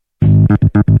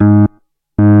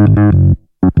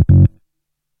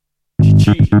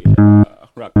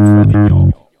Rockefeller,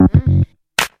 y'all.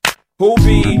 Who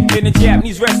be in a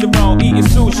Japanese restaurant eating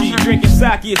sushi, drinking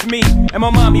sake? It's me and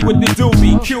my mommy with the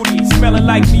doobie, cutie, smelling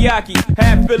like Miyake.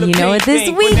 Half Philippine. You know what this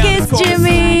week is,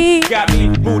 Jimmy? Got me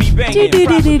booty banging.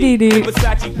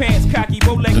 Versace pants, cocky,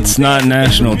 Rolex. It's not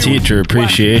National Teacher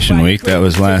Appreciation Week. That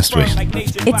was last week.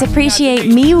 It's Appreciate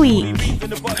Me Week.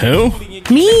 Who?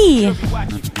 Me.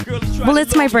 Well,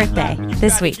 it's my birthday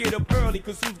this week.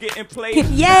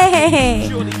 Yay!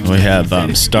 We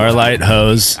have Starlight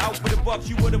Hose,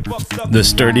 the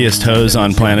sturdiest hose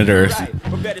on planet Earth.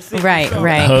 Right.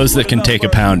 Hose that can take a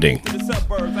pounding.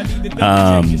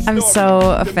 I'm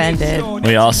so offended.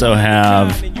 We also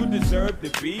have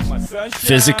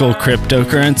physical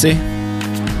cryptocurrency.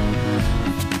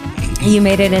 You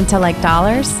made it into like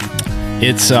dollars?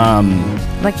 It's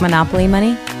like Monopoly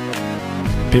money?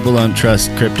 people don't trust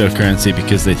cryptocurrency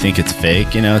because they think it's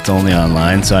fake. You know, it's only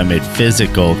online. So I made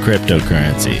physical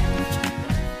cryptocurrency.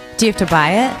 Do you have to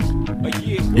buy it?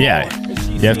 Yeah,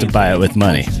 you have to buy it with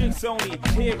money.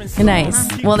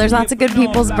 Nice. Well, there's lots of good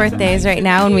people's birthdays right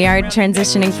now, and we are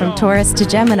transitioning from Taurus to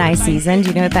Gemini season. Do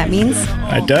you know what that means?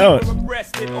 I don't.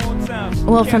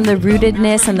 Well, from the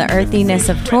rootedness and the earthiness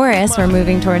of Taurus, we're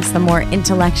moving towards the more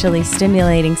intellectually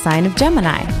stimulating sign of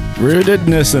Gemini.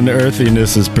 Rootedness and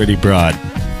earthiness is pretty broad,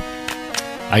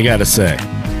 I gotta say.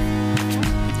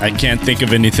 I can't think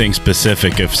of anything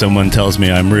specific if someone tells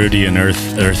me I'm rooty and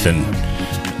earthen.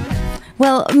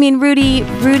 Well, I mean, Rudy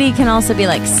can also be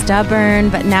like stubborn,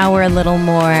 but now we're a little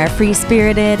more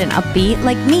free-spirited and upbeat,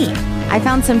 like me. I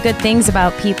found some good things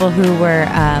about people who were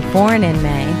born in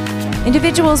May.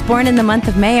 Individuals born in the month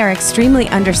of May are extremely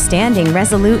understanding,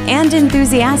 resolute, and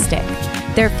enthusiastic.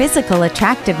 Their physical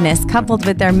attractiveness coupled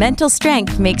with their mental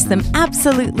strength makes them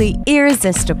absolutely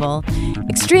irresistible.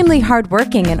 Extremely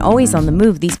hardworking and always on the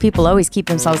move, these people always keep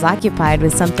themselves occupied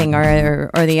with something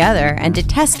or the other and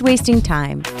detest wasting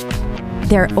time.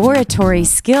 Their oratory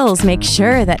skills make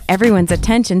sure that everyone's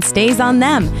attention stays on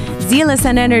them. Zealous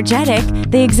and energetic,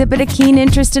 they exhibit a keen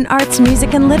interest in arts,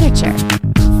 music, and literature,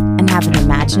 and have an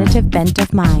imaginative bent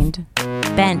of mind.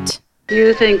 Bent.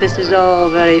 You think this is all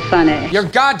very funny? You're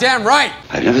goddamn right!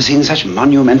 I've never seen such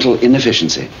monumental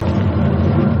inefficiency.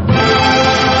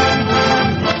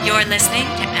 You're listening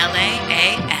to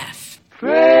LAAF.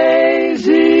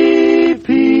 Crazy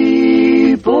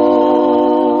people.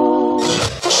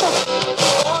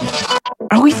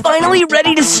 Are we finally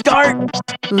ready to start?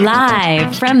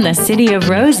 Live from the City of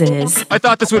Roses, I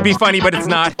thought this would be funny, but it's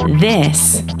not.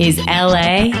 this is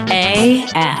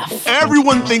LAAF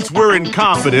Everyone thinks we're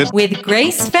incompetent. with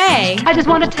Grace Fae I just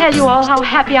want to tell you all how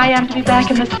happy I am to be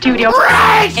back in the studio.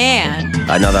 and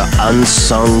Another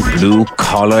unsung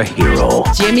blue-collar hero.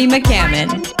 Jimmy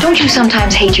McCammon. Don't you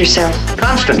sometimes hate yourself?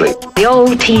 Constantly. The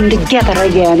old team together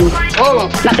again.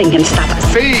 Nothing can stop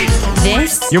us.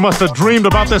 This You must have dreamed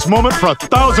about this moment for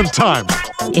 1,000 times.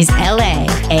 is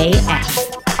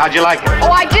LAAF. How'd you like it?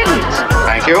 Oh, I didn't.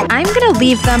 Thank you. I'm going to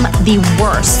leave them the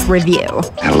worst review.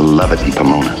 I love it in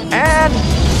Pomona. And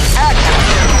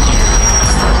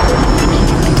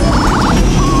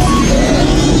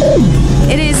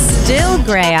It is still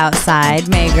gray outside,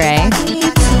 May gray.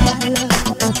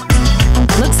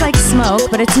 Looks like smoke,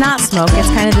 but it's not smoke. It's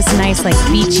kind of this nice, like,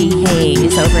 beachy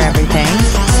haze over everything.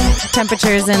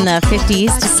 Temperatures in the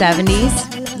 50s to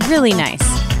 70s. Really nice.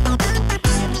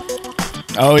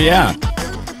 Oh, yeah.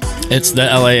 It's the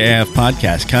LAAF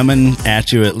Podcast coming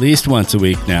at you at least once a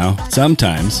week now,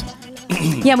 sometimes.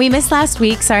 Yeah, we missed last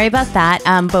week. Sorry about that.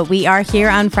 But we are here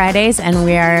on Fridays, and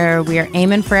we are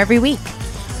aiming for every week.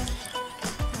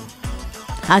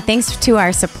 Thanks to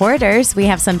our supporters. We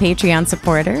have some Patreon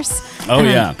supporters. Oh,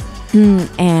 yeah.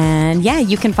 And yeah,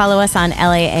 you can follow us on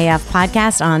LAAF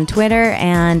Podcast on Twitter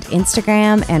and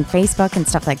Instagram and Facebook and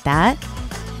stuff like that.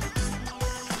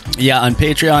 Yeah, on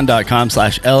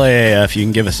patreon.com/LAAF, you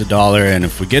can give us $1. And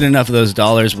if we get enough of those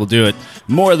dollars, we'll do it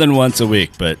more than once a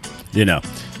week. But, you know,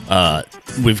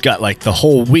 we've got like the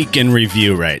whole week in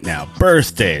review right now.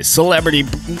 Birthdays, celebrity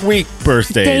week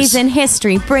birthdays. Days in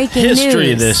history, breaking news.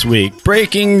 History this week.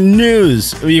 Breaking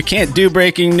news. You can't do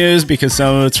breaking news because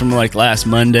some of it's from like last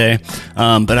Monday.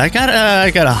 But I got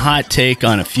a hot take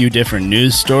on a few different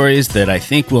news stories that I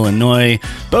think will annoy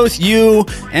both you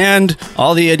and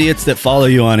all the idiots that follow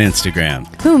you on Instagram.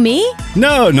 Who, me?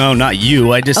 No, not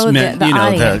you. I just meant, the you know,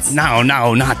 audience. No,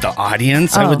 not the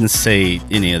audience. I wouldn't say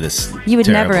any of this. You would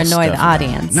never terrible annoy stuff. the audience.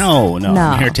 No.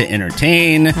 I'm here to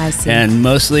entertain and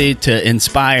mostly to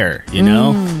inspire, you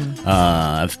know?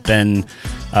 I've been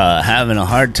having a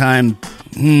hard time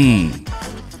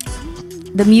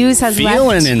The muse has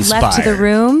feeling left inspired. to the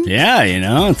room. Yeah, you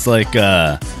know, it's like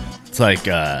It's like,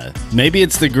 maybe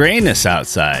it's the grayness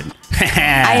outside.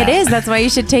 It is. That's why you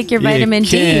should take your vitamin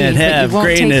D. You can't have you won't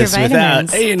grayness take your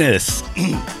without anus.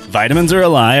 Vitamins are a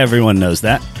lie. Everyone knows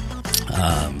that.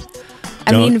 I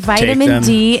mean, vitamin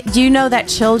D. Do you know that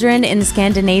children in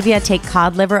Scandinavia take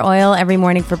cod liver oil every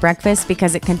morning for breakfast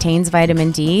because it contains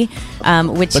vitamin D,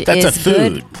 which but that's is a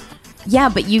food. Good. Yeah,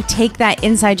 but you take that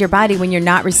inside your body when you're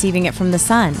not receiving it from the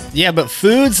sun. Yeah, but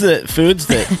foods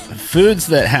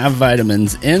that have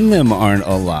vitamins in them aren't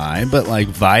a lie, but like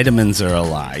vitamins are a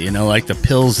lie. You know, like the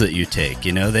pills that you take.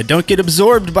 You know, they don't get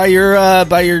absorbed by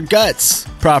your guts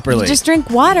properly. You just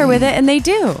drink water with it, and they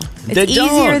do. It's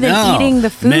easier than eating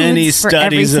the foods. Many for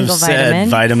studies every have single vitamin. said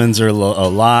vitamins are a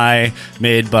lie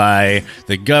made by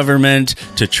the government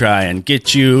to try and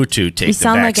get you to take the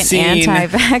vaccine. You sound like an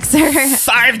anti-vaxxer.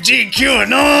 5G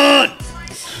QAnon!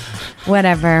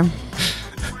 Whatever.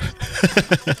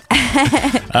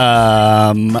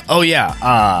 I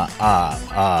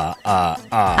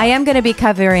am going to be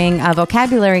covering a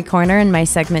vocabulary corner in my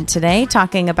segment today,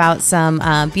 talking about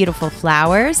some beautiful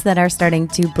flowers that are starting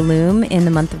to bloom in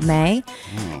the month of May.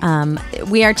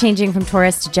 We are changing from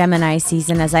Taurus to Gemini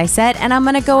season, as I said, and I'm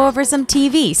going to go over some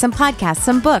TV, some podcasts,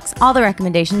 some books, all the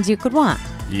recommendations you could want.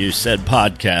 You said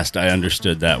podcast. I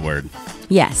understood that word.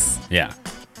 Yes. Yeah.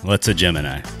 What's a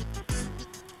Gemini?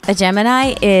 A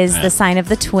Gemini is the sign of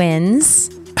the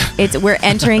twins. We're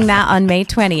entering that on May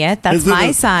 20th. That's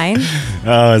my sign.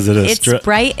 Oh, is it it's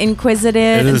bright,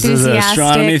 inquisitive, enthusiastic,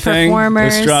 astronomy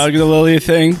performers. Thing? Astrology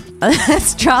thing?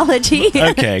 Astrology.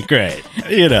 Okay, great.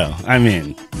 You know, I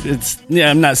mean,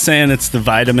 I'm not saying it's the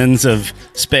vitamins of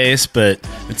space, but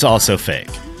it's also fake.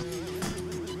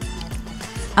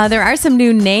 There are some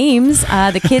new names.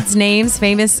 The kids' names,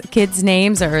 famous kids'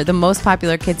 names, or the most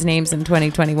popular kids' names in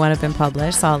 2021 have been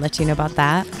published. So I'll let you know about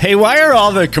that. Hey, why are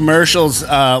all the commercials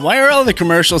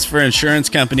for insurance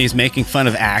companies making fun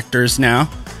of actors now?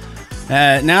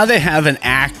 Now they have an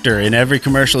actor in every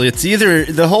commercial. It's either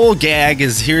the whole gag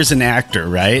is here's an actor,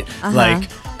 right?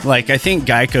 Like I think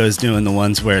Geico is doing the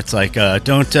ones where it's like,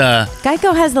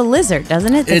 Geico has the lizard,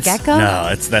 doesn't it? The gecko?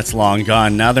 No, that's long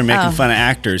gone. Now they're making fun of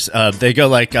actors. They go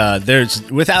like, there's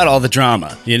without all the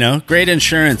drama, you know? Great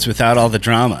insurance without all the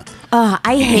drama.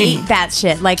 I hate that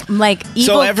shit. Like evil.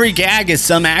 So every gag is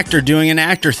some actor doing an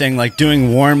actor thing, like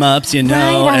doing warm-ups, you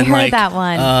know? Right, I and heard like, that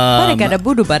one.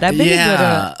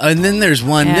 Yeah, and then there's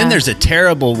one. Yeah. Then there's a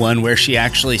terrible one where she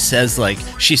actually says,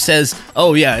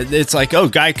 oh yeah, it's like, oh,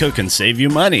 Geico can save you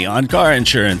money on car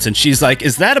insurance, and she's like,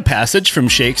 is that a passage from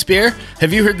Shakespeare?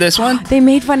 Have you heard this one? They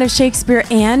made fun of Shakespeare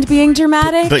and being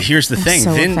dramatic. But here's the thing.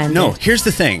 So offended. No, here's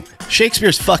the thing.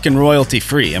 Shakespeare's fucking royalty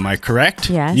free. Am I correct?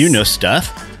 Yes. You know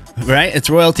stuff. Right? It's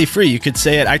royalty free. You could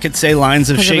say it. I could say lines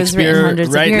of Shakespeare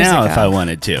right now if I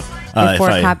wanted to. Before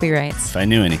copyrights. If I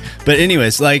knew any. But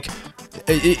anyways, like,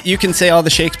 you can say all the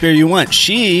Shakespeare you want.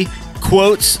 She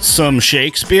quotes some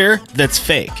Shakespeare that's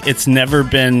fake. It's never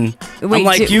been. Wait, I'm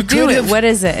like, you could have. What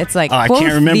is it? It's like. I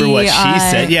can't remember what she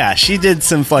said. Yeah, she did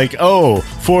some like,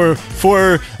 for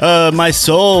my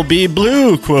soul be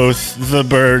blue, quoth the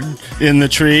bird in the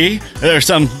tree, or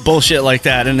some bullshit like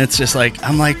that. And it's just like,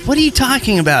 I'm like, what are you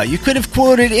talking about? You could have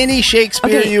quoted any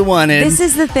Shakespeare you wanted. This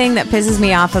is the thing that pisses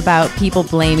me off about people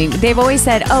blaming. They've always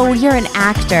said, oh, you're an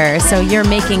actor, so you're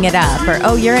making it up, or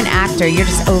oh, you're an actor, you're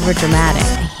just over dramatic.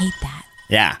 I hate that.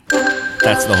 Yeah,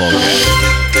 that's the whole game.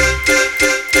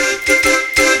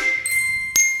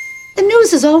 The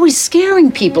news is always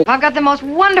scaring people. I've got the most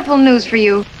wonderful news for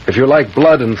you. If you like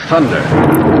blood and thunder,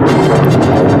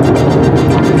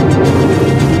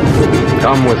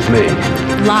 come with me.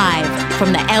 Live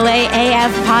from the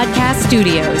LAAF Podcast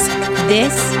Studios,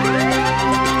 this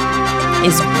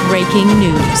is Breaking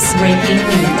News. Breaking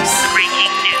News.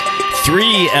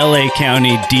 3 LA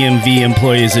County DMV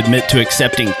employees admit to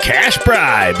accepting cash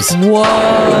bribes. Whoa.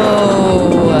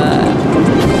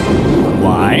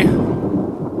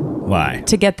 Why?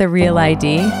 To get the real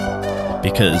ID?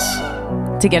 Because.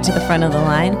 To get to the front of the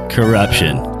line?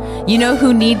 Corruption. You know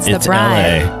who needs the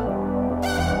bribe?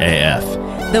 LAAF.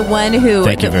 The one who...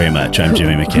 Thank you very much. I'm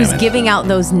Jimmy McCammon. Who's giving out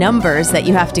those numbers that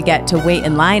you have to get to wait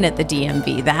in line at the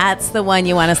DMV. That's the one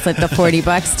you want to slip the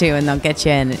 $40 to, and they'll get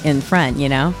you in front, you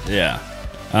know? Yeah.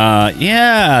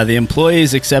 The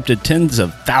employees accepted tens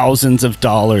of thousands of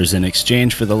dollars in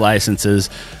exchange for the licenses,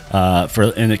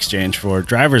 in exchange for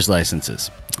driver's licenses.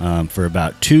 For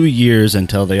about 2 years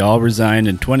until they all resigned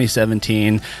in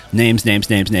 2017. Names.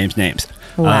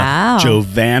 Wow.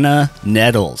 Giovanna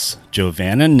Nettles,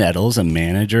 a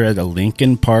manager at a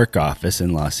Lincoln Park office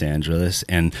in Los Angeles,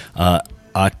 and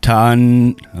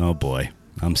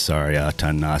I'm sorry,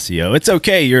 Atanasio. It's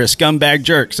okay. You're a scumbag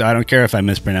jerk, so I don't care if I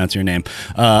mispronounce your name.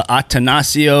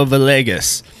 Atanasio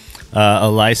Villegas, a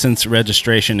license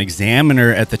registration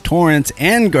examiner at the Torrance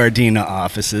and Gardena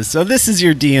offices. So this is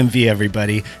your DMV,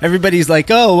 everybody. Everybody's like,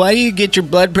 oh, why do you get your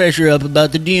blood pressure up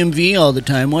about the DMV all the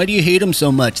time? Why do you hate them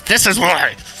so much? This is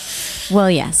why. Well,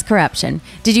 yes, corruption.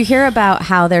 Did you hear about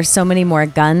how there's so many more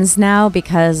guns now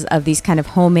because of these kind of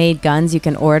homemade guns you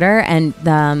can order? And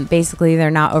basically they're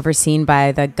not overseen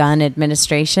by the gun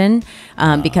administration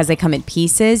because they come in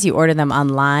pieces. You order them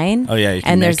online. Oh, yeah, you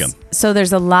can make them. So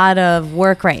there's a lot of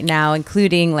work right now,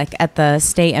 including like at the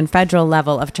state and federal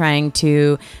level, of trying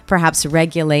to perhaps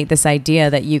regulate this idea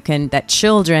that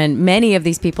children, many of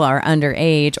these people are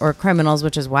underage or criminals,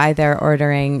 which is why they're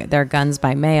ordering their guns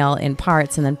by mail in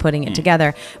parts and then putting it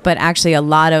together. But actually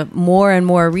more and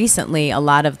more recently, a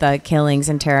lot of the killings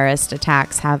and terrorist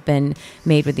attacks have been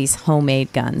made with these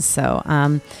homemade guns. So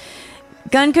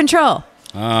gun control.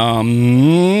 I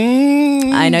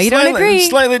know you don't agree.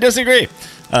 Slightly disagree.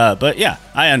 But yeah,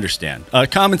 I understand.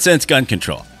 Common sense gun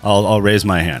control. I'll raise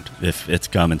my hand if it's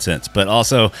common sense. But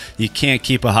also, you can't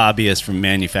keep a hobbyist from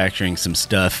manufacturing some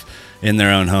stuff in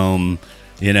their own home,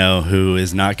 who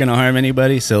is not going to harm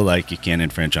anybody. So, like, you can't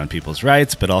infringe on people's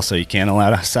rights, but also you can't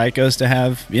allow psychos to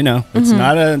have,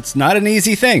 it's not an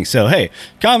easy thing. So, hey,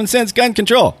 common sense gun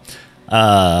control.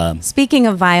 Speaking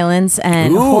of violence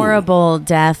and horrible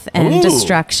death and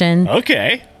destruction.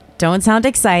 Okay. Don't sound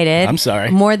excited. I'm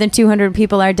sorry. More than 200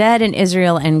 people are dead in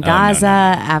Israel and Gaza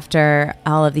after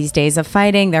all of these days of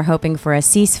fighting. They're hoping for a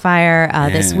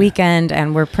ceasefire this weekend,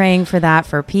 and we're praying for that,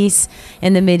 for peace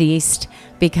in the Mideast,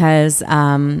 because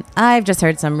I've just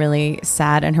heard some really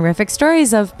sad and horrific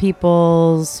stories of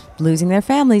people losing their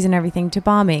families and everything to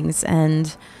bombings,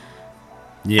 and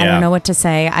I don't know what to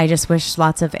say. I just wish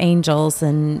lots of angels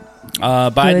and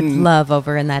good love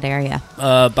over in that area.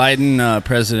 Biden,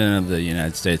 president of the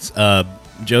United States,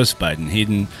 Joseph Biden,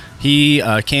 he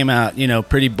came out,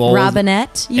 pretty bold.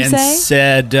 Robinette, you say?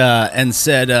 Said,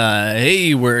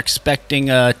 hey, we're expecting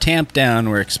a tamp down.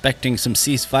 We're expecting some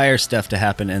ceasefire stuff to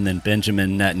happen. And then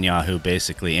Benjamin Netanyahu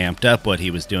basically amped up what he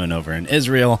was doing over in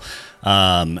Israel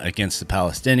against the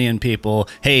Palestinian people.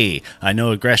 Hey, I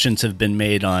know aggressions have been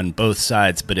made on both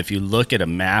sides, but if you look at a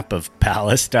map of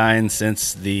Palestine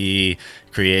since the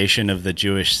creation of the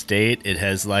Jewish state, it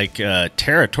has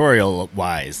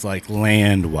territorial-wise,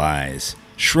 land-wise,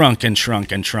 shrunk and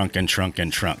shrunk and shrunk and shrunk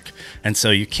and shrunk. And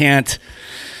so you can't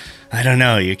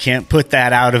put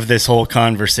that out of this whole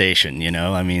conversation,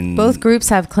 I mean, both groups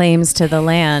have claims to the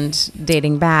land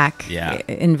dating back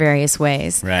in various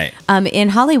ways. Right. In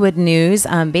Hollywood news,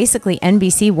 basically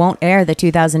NBC won't air the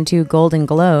 2002 Golden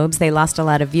Globes. They lost a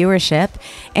lot of viewership.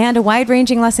 And a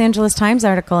wide-ranging Los Angeles Times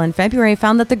article in February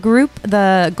found that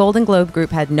the Golden Globe group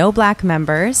had no black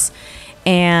members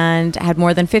and had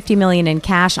more than $50 million in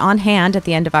cash on hand at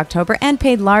the end of October, and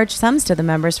paid large sums to the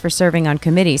members for serving on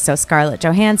committees. So Scarlett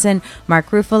Johansson, Mark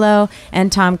Ruffalo,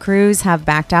 and Tom Cruise have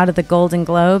backed out of the Golden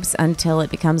Globes until it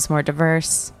becomes more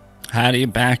diverse. How do you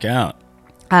back out?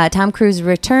 Tom Cruise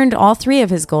returned all 3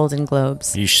 of his Golden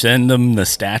Globes. You send them the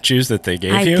statues that they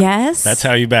gave you? I guess. That's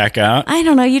how you back out? I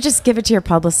don't know. You just give it to your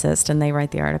publicist and they write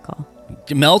the article.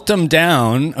 Melt them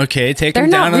down. Okay, take them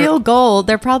down. They're not real gold.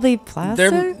 They're probably plastic.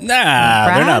 They're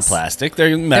not plastic.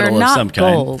 They're metal of some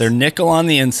kind. Gold. They're nickel on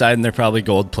the inside, and they're probably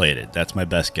gold plated. That's my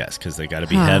best guess, because they got to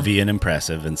be heavy and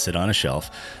impressive and sit on a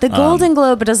shelf. The Golden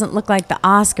Globe doesn't look like the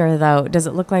Oscar, though. Does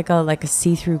it look like a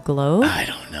see-through globe? I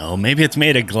don't know. Maybe it's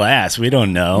made of glass. We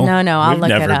don't know. No. I'll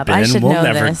look it up. I should know this.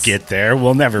 We'll never get there.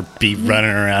 We'll never be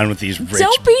running around with these rich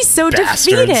Don't be so bastards.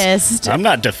 defeatist. I'm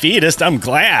not defeatist. I'm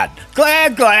glad.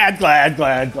 Glad.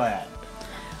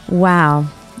 Wow.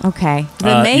 Okay.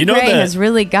 The May Gray has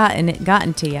really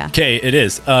gotten to you. Okay, it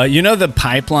is. The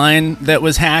pipeline that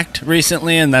was hacked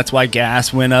recently, and that's why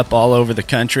gas went up all over the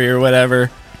country or whatever,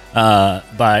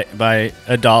 by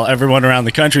 $1. Everyone around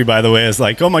the country, by the way, is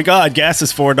like, oh my God, gas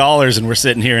is $4, and we're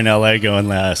sitting here in LA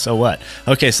going, so what?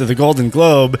 Okay, so the Golden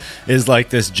Globe is like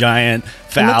this giant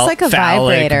phallic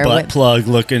butt plug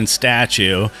looking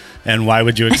statue. And why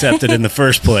would you accept it in the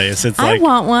first place? It's I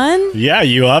want one. Yeah,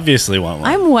 you obviously want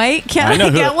one. I'm white. Can I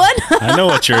get one? I know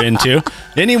what you're into.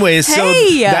 Anyways, so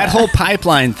that whole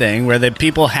pipeline thing where the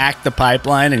people hacked the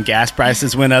pipeline and gas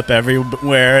prices went up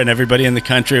everywhere and everybody in the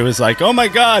country was like, oh my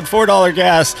God, $4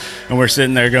 gas. And we're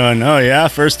sitting there going, oh yeah,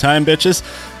 first time, bitches.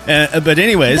 But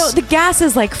anyways, no, the gas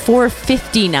is like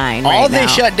 $4.59 all they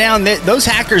shut down, those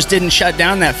hackers didn't shut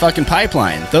down that fucking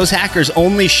pipeline. Those hackers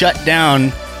only shut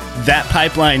down that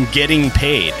pipeline getting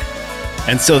paid.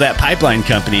 And so that pipeline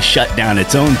company shut down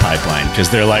its own pipeline because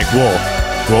they're like, well,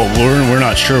 Well, we're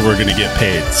not sure we're going to get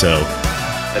paid, so.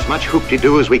 As much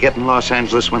hoop-de-doo as we get in Los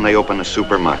Angeles when they open a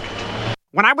supermarket.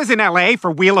 When I was in LA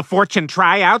for Wheel of Fortune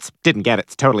tryouts, didn't get it.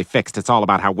 It's totally fixed. It's all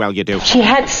about how well you do. She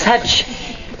had such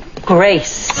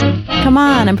grace. Come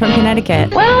on, I'm from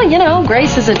Connecticut. Well, you know,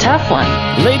 grace is a tough one.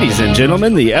 Ladies and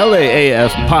gentlemen, the LAAF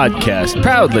Podcast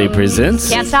proudly presents...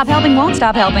 Can't stop helping, won't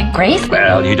stop helping. Grace?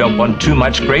 Well, you don't want too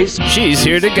much grace. She's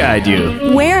here to guide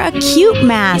you. Wear a cute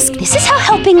mask. This is how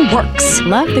helping works.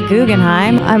 Love the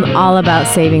Guggenheim. I'm all about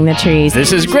saving the trees.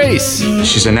 This is Grace.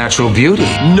 She's a natural beauty.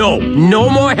 No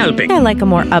more helping. I like a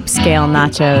more upscale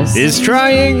nachos. Is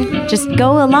trying... Just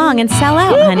go along and sell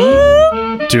out, honey.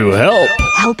 to help.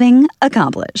 Helping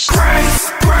accomplished.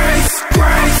 Grace.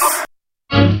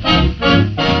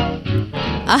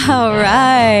 All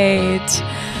right.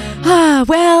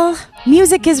 Well,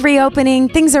 music is reopening.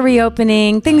 Things are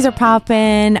reopening. Things are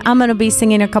popping. I'm going to be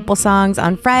singing a couple songs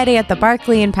on Friday at the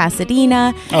Barclay in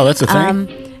Pasadena. Oh, that's a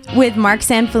thing? With Mark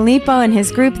Sanfilippo and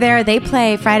his group there. They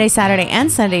play Friday, Saturday,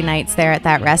 and Sunday nights there at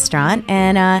that restaurant.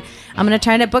 And I'm going to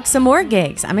try to book some more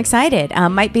gigs. I'm excited.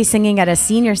 Might be singing at a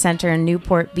senior center in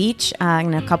Newport Beach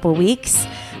in a couple weeks.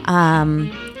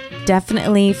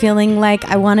 Definitely feeling like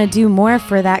I want to do more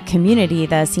for that community,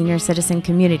 the senior citizen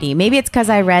community. Maybe it's because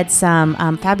I read some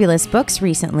fabulous books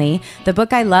recently. The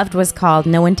book I loved was called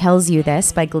No One Tells You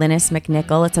This by Glynis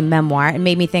McNichol. It's a memoir. It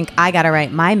made me think I got to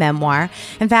write my memoir.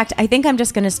 In fact, I think I'm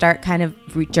just going to start kind of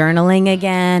journaling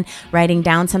again, writing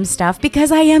down some stuff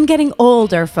because I am getting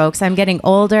older, folks. I'm getting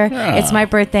older. Oh, it's my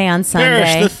birthday on Sunday.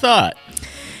 There's the thought.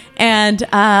 And,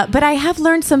 but I have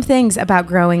learned some things about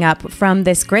growing up from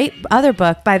this great other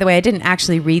book. By the way, I didn't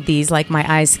actually read these like my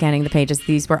eyes scanning the pages.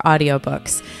 These were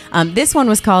audiobooks. This one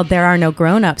was called There Are No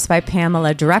Grown-Ups by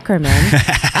Pamela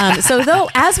Druckerman. So though,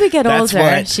 as we get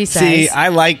older, she says. See, I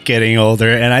like getting older,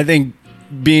 and I think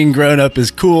being grown up is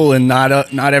cool, and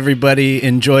not everybody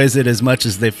enjoys it as much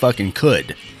as they fucking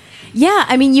could. Yeah,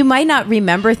 I mean, you might not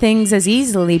remember things as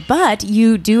easily, but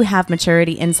you do have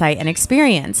maturity, insight, and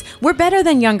experience. We're better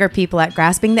than younger people at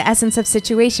grasping the essence of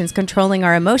situations, controlling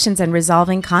our emotions, and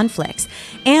resolving conflicts,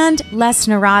 and less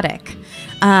neurotic.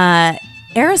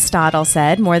 Aristotle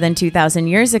said more than 2,000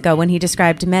 years ago when he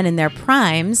described men in their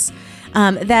primes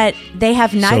that they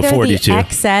have neither the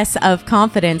excess of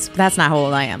confidence. That's not how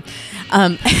old I am.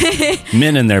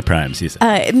 Men in their primes, he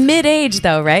said. Mid-age,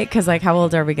 though, right? Because, like, how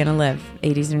old are we going to live?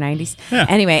 80s or 90s? Yeah.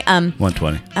 Anyway.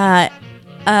 120.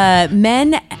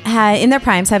 Men in their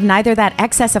primes have neither that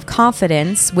excess of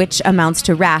confidence, which amounts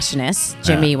to rashness,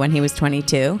 Jimmy when he was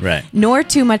 22, right, nor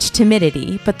too much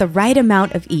timidity, but the right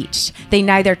amount of each. They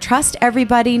neither trust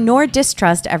everybody nor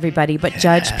distrust everybody, but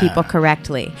judge people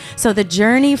correctly. So the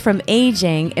journey from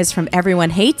aging is from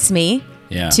everyone hates me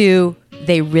to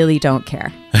they really don't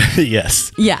care.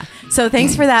 Yes. Yeah. So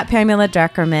thanks for that, Pamela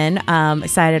Druckerman.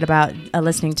 Excited about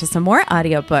listening to some more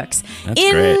audiobooks. That's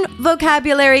in great.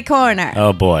 Vocabulary Corner.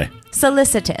 Oh, boy.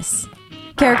 Solicitous.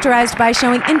 Characterized by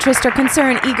showing interest or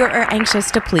concern, eager or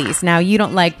anxious to please. Now, you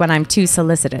don't like when I'm too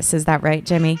solicitous. Is that right,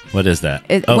 Jimmy? What is that?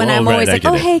 When I'm always like,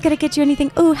 oh, hey, could I get you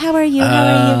anything? Oh, how are you?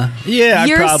 How are you? Yeah,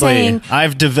 You're saying,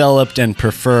 I've developed and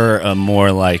prefer a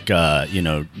more like,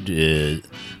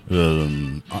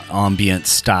 ambient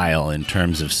style in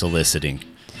terms of soliciting.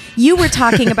 You were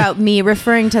talking about me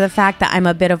referring to the fact that I'm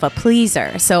a bit of a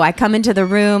pleaser. So I come into the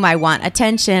room, I want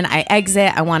attention, I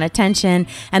exit, I want attention,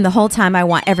 and the whole time I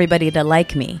want everybody to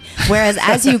like me. Whereas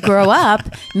as you grow up,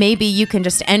 maybe you can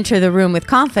just enter the room with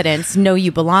confidence, know you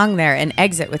belong there, and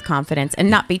exit with confidence, and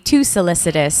not be too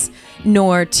solicitous,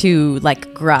 nor too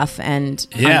like gruff and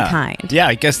unkind. Yeah,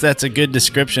 I guess that's a good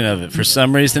description of it. For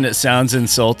some reason, it sounds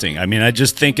insulting. I mean, I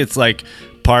just think it's like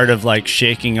part of like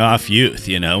shaking off youth,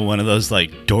 you know, one of those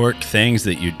like dork things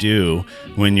that you do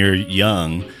when you're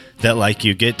young that like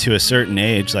you get to a certain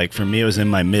age. Like for me, it was in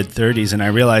my mid 30s and I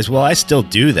realized, well, I still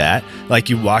do that.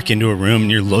 Like you walk into a room and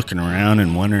you're looking around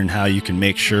and wondering how you can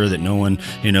make sure that no one,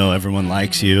 you know, everyone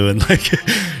likes you and like,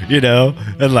 you know,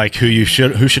 and like who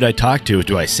should I talk to?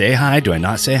 Do I say hi? Do I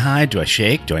not say hi? Do I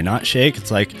shake? Do I not shake?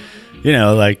 It's like, you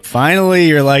know, like finally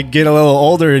you're like get a little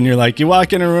older and you're like, you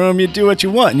walk in a room, you do what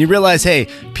you want and you realize, hey,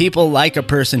 people like a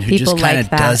person who just kind of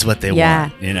does what they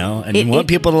want, you know, and you want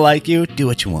people to like you, do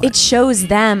what you want. It shows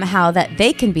them how that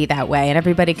they can be that way and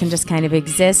everybody can just kind of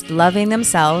exist loving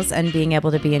themselves and being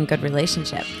able to be in good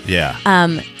relationship. Yeah.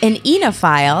 An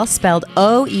enophile, spelled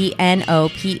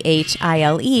Oenophile,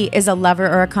 is a lover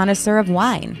or a connoisseur of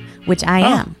wine, which I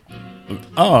am.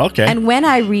 Oh, okay. And when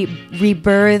I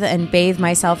rebirth and bathe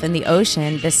myself in the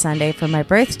ocean this Sunday for my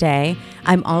birthday,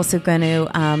 I'm also going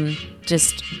to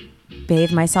just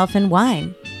bathe myself in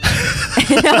wine.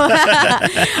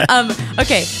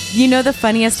 Okay, You know the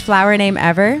funniest flower name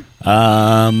ever?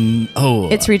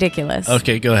 It's ridiculous.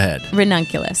 Okay, go ahead.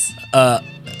 Ranunculus.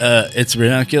 It's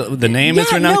ranunculus. The name is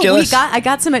ranunculus? No, I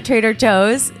got some at Trader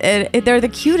Joe's. They're the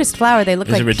cutest flower. They look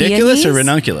like peonies. Is it ridiculous or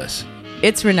ranunculus?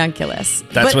 It's ranunculus.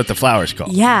 That's what the flower's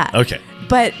called. Yeah. Okay.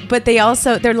 But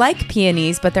they're like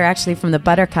peonies, but they're actually from the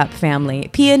buttercup family.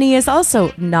 Peony is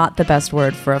also not the best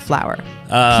word for a flower.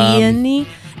 Peony?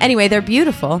 Anyway, they're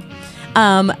beautiful.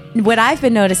 What I've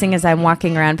been noticing as I'm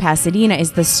walking around Pasadena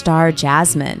is the star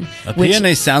jasmine. A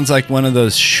peony sounds like one of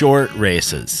those short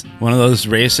races. One of those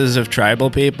races of tribal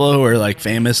people who are like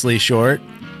famously short.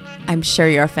 I'm sure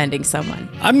you're offending someone.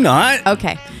 I'm not.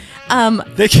 Okay.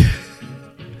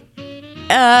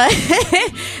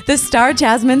 The star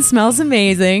jasmine smells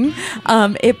amazing.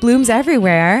 It blooms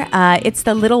everywhere. It's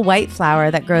the little white flower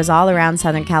that grows all around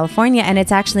Southern California, and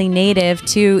it's actually native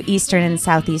to Eastern and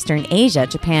Southeastern Asia,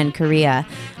 Japan, Korea,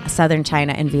 Southern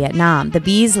China, and Vietnam. The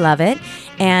bees love it,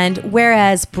 and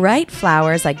whereas bright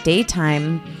flowers like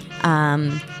daytime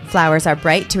flowers are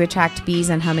bright to attract bees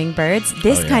and hummingbirds,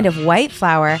 this kind of white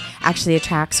flower actually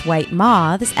attracts white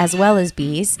moths as well as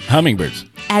bees. Hummingbirds.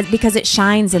 Because it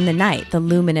shines in the night, the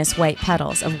luminous white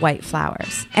petals of white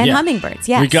flowers. And hummingbirds,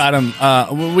 yes. We got them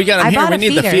here. We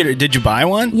need the feeder. Did you buy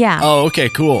one? Yeah. Oh, okay,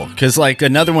 cool. Because like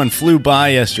another one flew by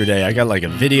yesterday. I got like a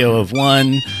video of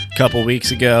one a couple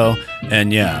weeks ago.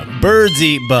 And yeah, birds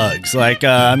eat bugs. Like,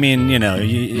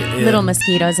 little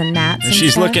mosquitoes and gnats.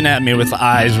 She's looking at me with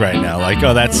eyes right now. Like,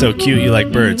 oh, that's so cute. You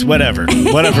like birds. Whatever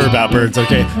about birds,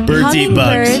 okay? Birds eat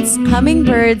bugs.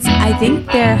 Hummingbirds, I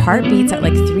think their heart beats at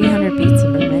like 300 beats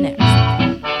per minute.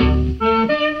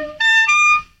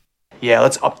 Yeah,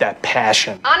 let's up that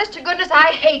passion. Honest to goodness,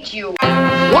 I hate you.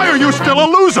 Why are you still a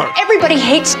loser? Everybody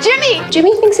hates Jimmy.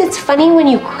 Jimmy thinks it's funny when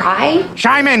you cry.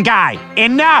 Chime in, guy.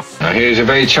 Enough. Now, he's a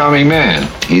very charming man.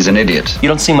 He's an idiot. You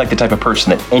don't seem like the type of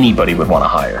person that anybody would want to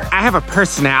hire. I have a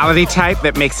personality type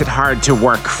that makes it hard to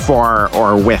work for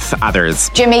or with others.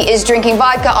 Jimmy is drinking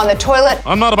vodka on the toilet.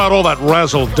 I'm not about all that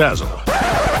razzle-dazzle.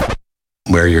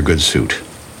 Wear your good suit.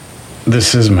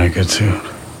 This is my good suit.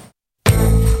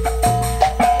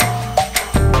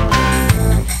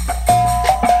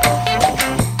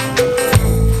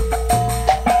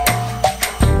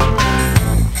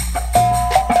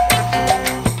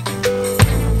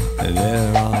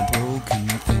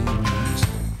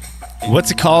 What's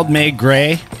it called? May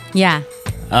Gray? Yeah.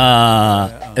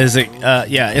 Is it?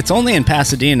 Yeah, it's only in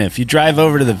Pasadena. If you drive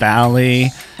over to the Valley,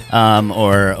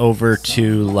 or over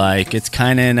to like, it's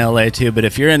kind of in LA too. But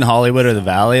if you're in Hollywood or the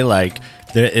Valley, like,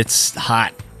 it's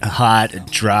hot,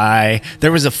 dry.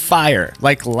 There was a fire.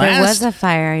 Like last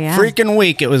freaking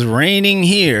week, it was raining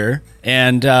here.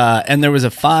 And there was a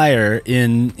fire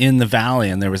in the valley,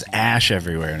 and there was ash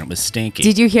everywhere, and it was stinky.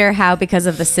 Did you hear how, because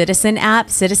of the Citizen app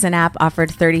offered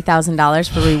 $30,000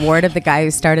 for reward of the guy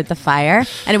who started the fire,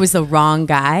 and it was the wrong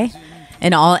guy,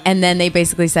 and then they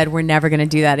basically said, we're never going to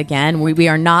do that again. We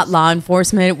are not law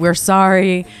enforcement. We're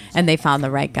sorry, and they found the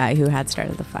right guy who had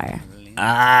started the fire.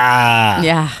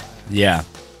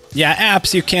 Yeah,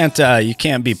 apps you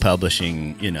can't be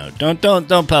publishing,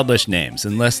 don't publish names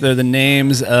unless they're the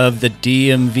names of the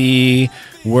DMV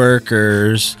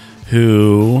workers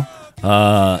who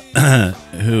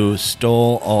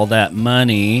stole all that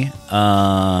money.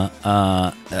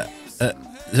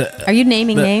 Are you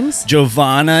naming names?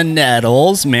 Giovanna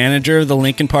Nettles, manager of the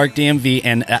Lincoln Park DMV,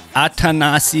 and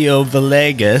Atanasio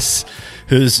Villegas,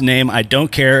 whose name I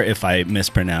don't care if I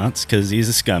mispronounce because he's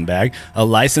a scumbag, a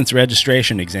license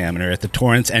registration examiner at the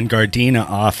Torrance and Gardena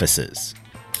offices.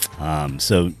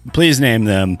 So please name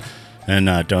them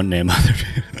and don't name other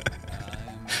people.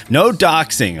 No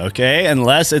doxing, okay?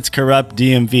 Unless it's corrupt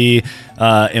DMV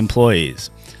employees.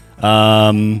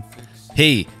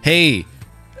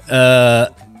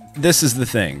 This is the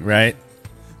thing, right?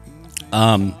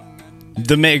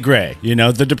 The May Gray,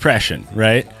 the depression,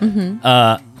 right? Mm-hmm.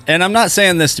 And I'm not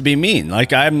saying this to be mean.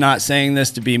 Like, I'm not saying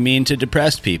this to be mean to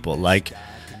depressed people. Like,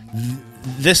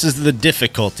 this is the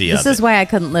difficulty of it. This is why I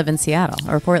couldn't live in Seattle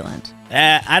or Portland.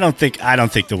 I don't think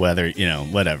the weather,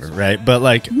 whatever, right? But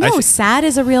like, no, sad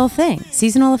is a real thing.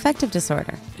 Seasonal affective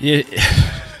disorder. Yeah.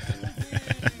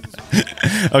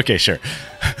 Okay, sure.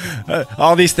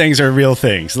 All these things are real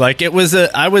things. Like, I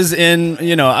was in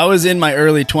my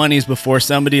early 20s before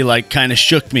somebody like kind of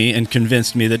shook me and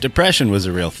convinced me that depression was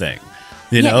a real thing.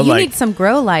 You know, you like need some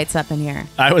grow lights up in here.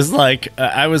 I was like, you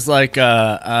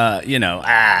gotta,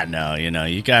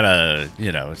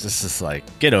 it's just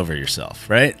like, get over yourself,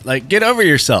 right? Like, get over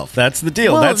yourself. That's the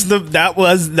deal. Well,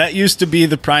 that used to be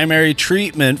the primary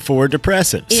treatment for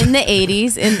depressives in the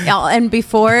 80s and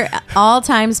before, all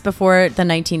times before the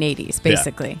 1980s,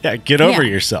 basically. Yeah, get over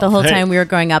yourself. The whole time we were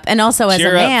growing up. And also as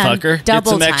cheer a man, up, fucker.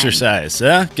 double Get some time. exercise.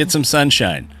 Get some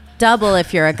sunshine. Double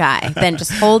if you're a guy. Then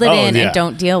just hold it in and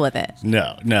don't deal with it.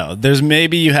 No. There's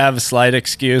maybe you have a slight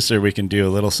excuse, or we can do a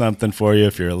little something for you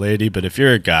if you're a lady. But if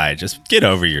you're a guy, just get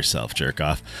over yourself, jerk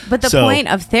off. But the point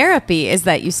of therapy is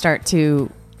that you start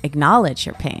to acknowledge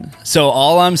your pain. So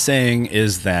all I'm saying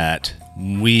is that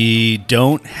we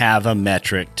don't have a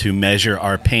metric to measure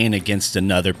our pain against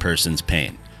another person's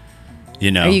pain.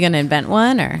 Are you going to invent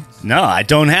one or? No, I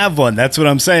don't have one. That's what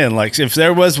I'm saying. Like, if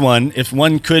there was one, if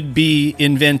one could be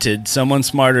invented, someone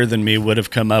smarter than me would have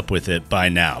come up with it by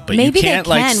now. But maybe you can't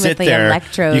they can like sit with the there.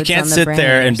 electrodes You can't on the sit brain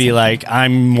there or and be something. like,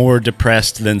 I'm more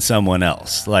depressed than someone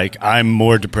else. Like, I'm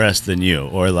more depressed than you,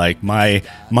 or like my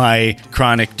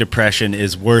chronic depression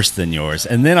is worse than yours.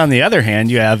 And then on the other hand,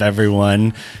 you have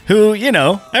everyone who,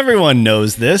 everyone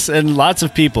knows this, and lots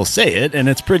of people say it, and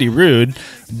it's pretty rude.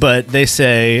 But they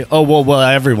say, oh, well,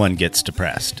 everyone gets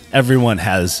depressed. Everyone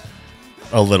has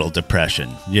a little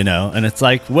depression, And it's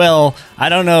like, well, I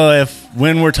don't know if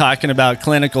when we're talking about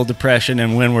clinical depression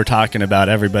and when we're talking about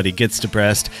everybody gets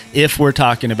depressed, if we're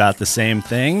talking about the same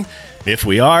thing. If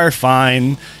we are,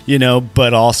 fine,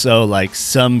 but also like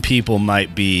some people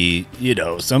might be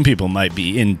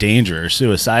in danger or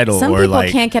suicidal, some or people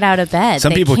can't get out of bed.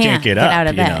 Some people can't get up, out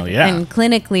of bed. And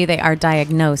clinically they are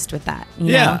diagnosed with that.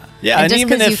 Yeah. And just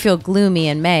even because if you feel gloomy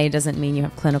in May doesn't mean you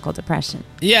have clinical depression.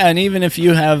 Yeah, and even if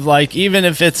you have even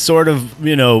if it's sort of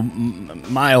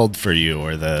mild for you,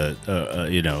 or the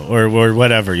or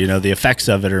whatever, the effects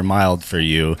of it are mild for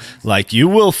you, like you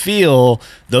will feel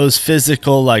those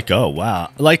physical, like, oh wow,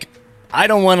 like I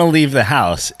don't want to leave the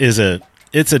house it's a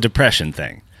depression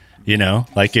thing.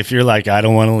 Like if you're like, I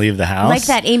don't want to leave the house. Like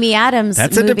that Amy Adams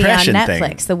That's a movie on depression Netflix,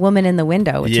 thing. The Woman in the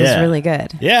Window, which was really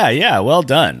good. Yeah. Well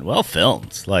done. Well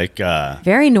filmed. Like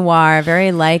very noir,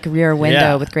 very like Rear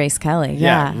Window with Grace Kelly.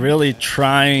 Yeah. Really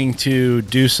trying to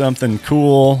do something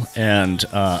cool and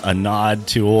a nod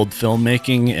to old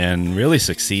filmmaking, and really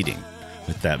succeeding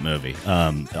with that movie.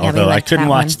 Although I couldn't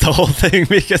watch the whole thing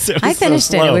because it was I finished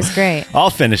so slow. it. It was great.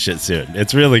 I'll finish it soon.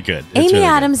 It's really good. Amy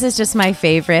Adams is just my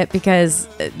favorite because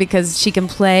she can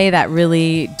play that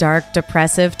really dark,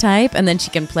 depressive type, and then she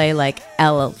can play like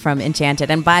Elle from Enchanted.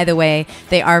 And by the way,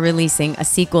 they are releasing a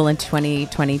sequel in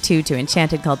 2022 to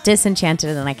Enchanted called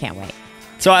Disenchanted, and I can't wait.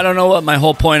 So I don't know what my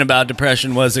whole point about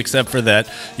depression was, except for that,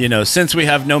 since we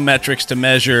have no metrics to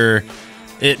measure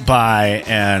it by,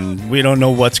 and we don't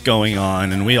know what's going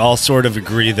on, and we all sort of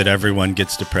agree that everyone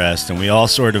gets depressed, and we all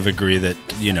sort of agree that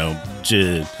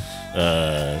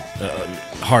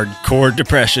hardcore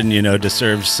depression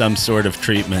deserves some sort of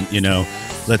treatment.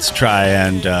 Let's try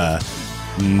and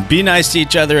be nice to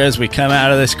each other as we come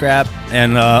out of this crap.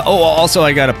 And also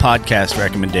I got a podcast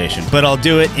recommendation, but I'll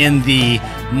do it in the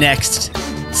next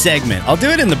segment. I'll do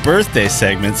it in the birthday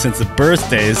segment, since the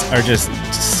birthdays are just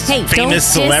famous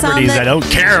celebrities I don't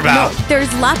care about. No,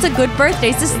 there's lots of good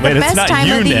birthdays. This is the best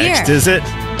time of the year. Wait, it's not you next, is it?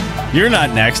 You're not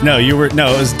next. No, you were.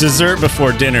 No, it was dessert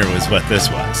before dinner was what this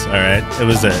was. All right, it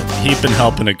was a heap and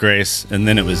helping of Grace, and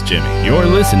then it was Jimmy. You're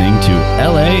listening to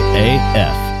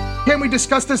LAAF. Can't we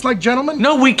discuss this like gentlemen?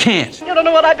 No, we can't. You don't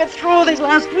know what I've been through these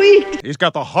last week. He's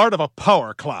got the heart of a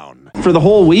power clown. For the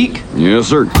whole week? Yes,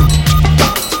 sir.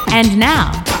 And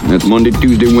now, That's Monday,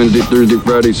 Tuesday, Wednesday, Thursday,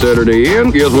 Friday, Saturday,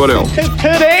 and guess what else?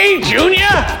 Today, Junior?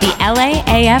 the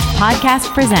LAAF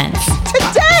Podcast presents.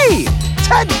 Today!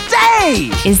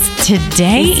 Is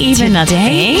today even a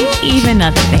thing? Even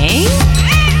a thing?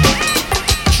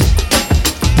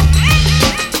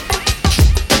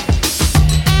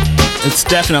 It's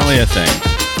definitely a thing.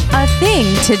 A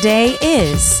thing today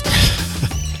is.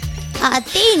 A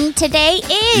thing today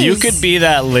is. You could be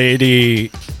that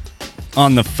lady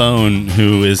on the phone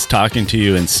who is talking to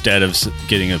you instead of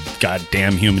getting a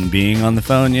goddamn human being on the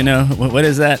phone. What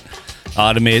is that?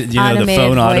 Automated, the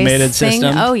phone automated thing?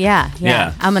 system. Oh yeah.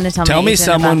 I'm gonna tell me agent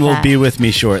someone about will that. be with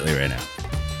me shortly right now.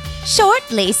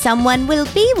 Shortly, someone will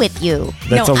be with you.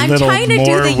 That's no, a I'm little trying to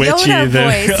do more the witchy Yoda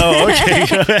than- voice. Oh,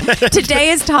 okay. Today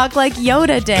is Talk Like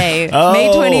Yoda Day, Oh. May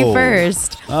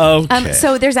 21st. Okay.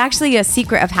 So there's actually a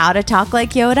secret of how to talk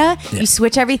like Yoda. Yeah. You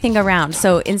switch everything around.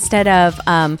 So instead of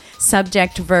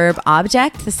subject, verb,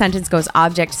 object, the sentence goes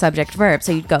object, subject, verb.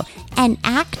 So you'd go, an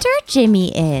actor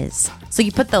Jimmy is. So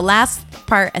you put the last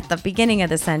part at the beginning of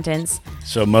the sentence.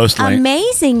 So mostly.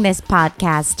 Amazing this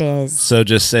podcast is. So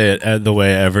just say it the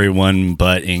way everyone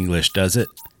but English does it.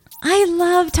 I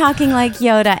love talking like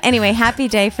Yoda. Anyway, happy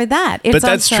day for that. It's But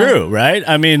that's also true, right?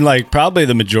 I mean, like probably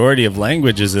the majority of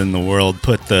languages in the world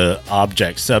put the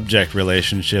object-subject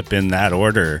relationship in that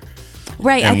order.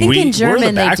 Right. And I think in German we're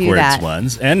the they backwards do that.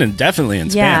 ones, and definitely in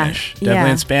Yeah, Spanish. Definitely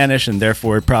yeah. in Spanish, and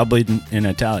therefore probably in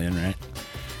Italian, right?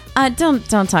 Don't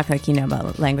talk like you know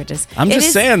about languages. I'm It just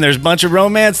is- saying, there's a bunch of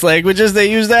Romance languages that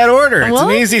use that order. It's What?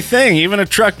 an easy thing. Even a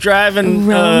truck driving,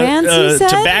 Romance, you said?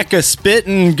 tobacco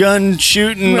spitting, gun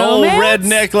shooting, old Romance?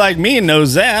 redneck like me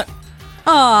knows that.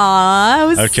 Aw, it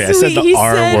was Okay, I sweet. said the He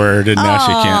R said, word, and now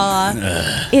she "Aw." can't.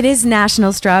 Ugh. It is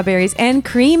National Strawberries and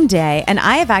Cream Day, and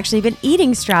I have actually been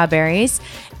eating strawberries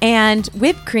and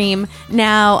whipped cream.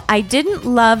 Now, I didn't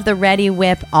love the Ready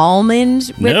Whip almond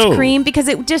whipped No. cream because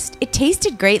it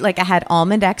tasted great. Like I had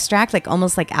almond extract, like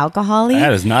almost like alcohol-y.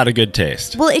 That is not a good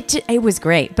taste. Well, it was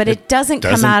great, but it doesn't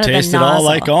come out of the taste nozzle. at all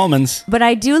like almonds. But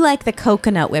I do like the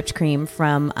coconut whipped cream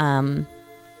from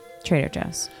Trader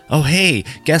Joe's. Oh, hey,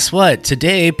 guess what?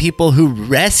 Today, people who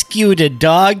rescued a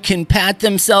dog can pat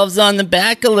themselves on the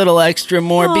back a little extra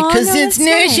more Aw, because no, it's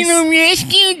that's National nice.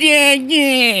 Rescue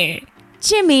Day.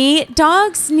 Jimmy,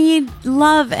 dogs need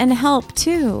love and help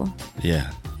too.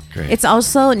 Yeah, great. It's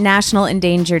also National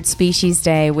Endangered Species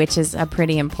Day, which is a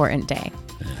pretty important day.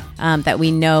 That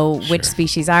we know which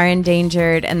species are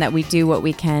endangered and that we do what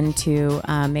we can to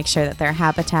make sure that their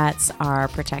habitats are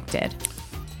protected.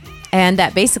 And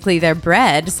that basically they're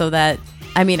bred so that,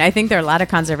 I mean, I think there are a lot of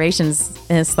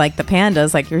conservationists like the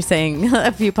pandas, like you were saying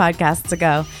a few podcasts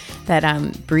ago,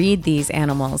 that breed these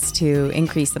animals to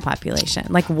increase the population.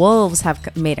 Like wolves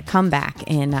have made a comeback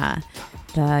in the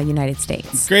United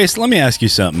States. Grace, let me ask you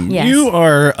something. Yes. You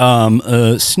are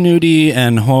snooty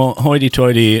and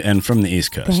hoity-toity and from the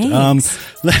East Coast.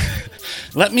 Thanks.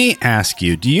 Let me ask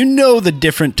you, do you know the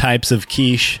different types of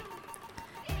quiche?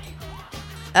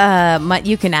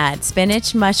 You can add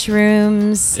spinach,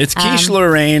 mushrooms. It's Quiche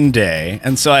Lorraine Day,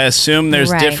 and so I assume there's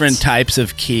Right. different types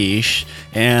of quiche,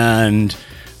 and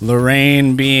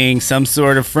Lorraine being some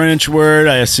sort of French word,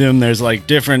 I assume there's like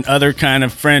different other kind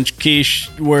of French quiche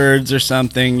words or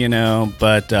something, you know,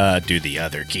 but do the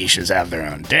other quiches have their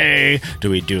own day? Do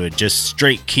we do it just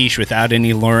straight quiche without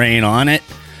any Lorraine on it?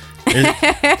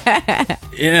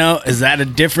 Is that a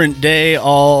different day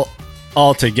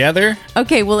altogether?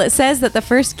 Okay, well, it says that the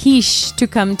first quiche to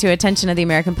come to attention of the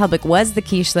American public was the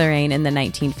quiche Lorraine in the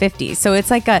 1950s. So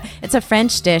it's a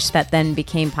French dish that then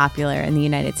became popular in the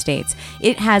United States.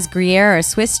 It has Gruyere or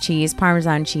Swiss cheese,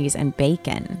 Parmesan cheese, and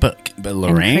bacon. But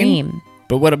Lorraine? And cream.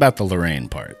 But what about the Lorraine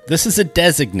part? This is a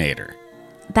designator.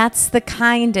 That's the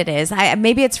kind it is.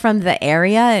 Maybe it's from the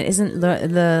area. Isn't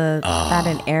that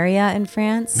an area in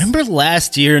France? Remember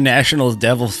last year, National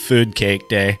Devil's Food Cake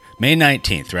Day? May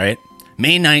 19th, right?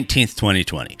 May 19th,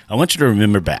 2020. I want you to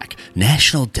remember back.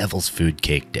 National Devil's Food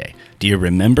Cake Day. Do you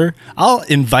remember? I'll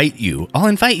invite you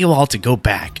all to go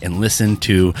back and listen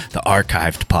to the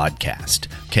archived podcast.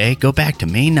 Okay? Go back to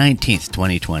May 19th,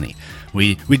 2020.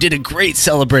 We did a great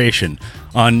celebration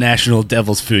on National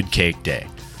Devil's Food Cake Day.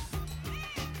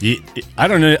 I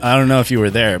don't know if you were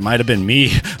there. It might have been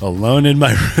me alone in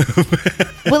my room.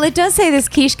 Well, it does say this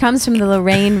quiche comes from the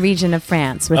Lorraine region of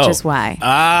France, which is why.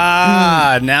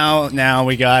 Now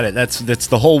we got it. That's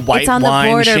the whole white it's on wine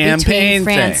the border champagne between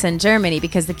France thing. and Germany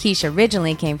because the quiche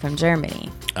originally came from Germany.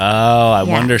 Oh, I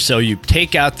Yeah. wonder. So you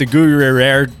take out the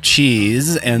Gruyere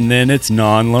cheese, and then it's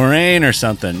non-Lorraine or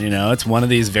something. You know, it's one of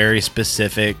these very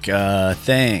specific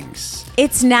things.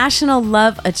 It's National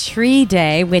Love a Tree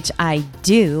Day, which I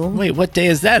do. Wait, what day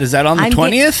is that? Is that on the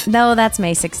 20th? No, that's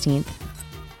May 16th.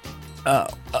 Oh,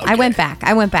 okay. I went back.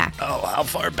 Oh, how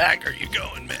far back are you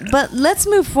going, man? But let's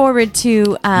move forward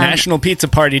to National Pizza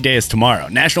Party Day is tomorrow.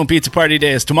 National Pizza Party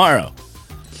Day is tomorrow.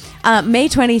 May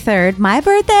 23rd, my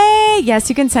birthday. Yes,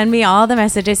 you can send me all the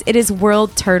messages. It is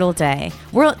World Turtle Day.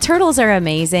 Turtles are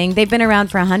amazing. They've been around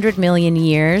for 100 million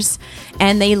years,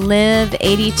 and they lived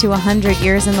 80 to 100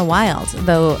 years in the wild,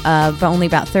 though but only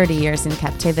about 30 years in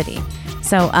captivity.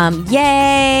 So,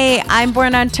 yay! I'm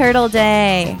born on Turtle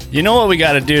Day. You know what we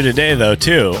got to do today, though,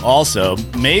 too? Also,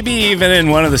 maybe even in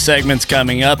one of the segments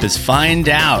coming up is find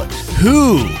out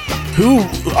who Who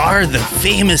are the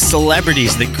famous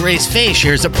celebrities that Grace Fae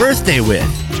shares a birthday with?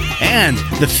 And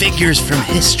the figures from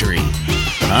history.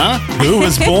 Huh? Who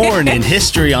was born in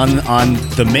history on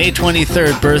the May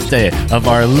 23rd birthday of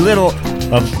our little,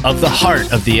 of the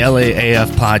heart of the LAAF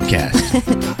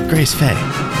podcast? Grace Fae.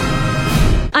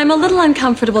 I'm a little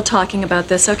uncomfortable talking about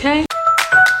this, okay?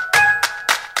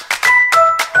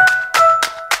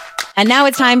 And now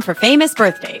it's time for famous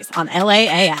birthdays on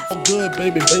LAAF. Oh, good,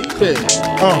 baby.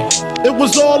 It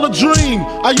was all a dream.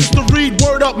 I used to read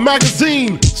Word Up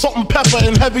magazine. Salt and pepper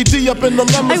and heavy D up in the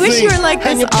limousine. I wish you were like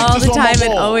this all the time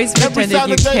and always pretended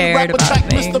you cared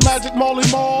about things.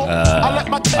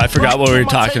 I forgot what we were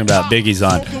talking about. Biggie's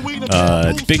on.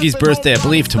 It's Biggie's birthday, I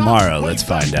believe, tomorrow. Let's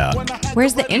find out.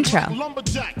 Where's the intro?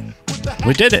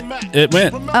 We did it. It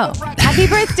went. Oh, happy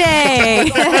birthday!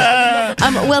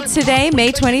 Well, today,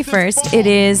 May 21st, it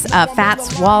is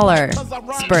Fats Waller's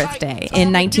birthday.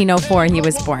 In 1904, he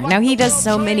was born. Now, he wrote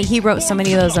so many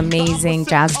of those amazing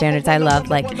jazz standards I love,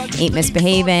 like Ain't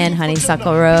Misbehavin',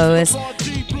 Honeysuckle Rose.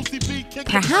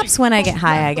 Perhaps When I Get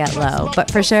High, I Get Low,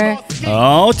 but for sure.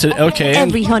 Oh, okay.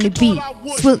 Every honeybee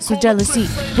swoops with jealousy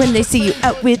when they see you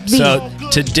out with me. So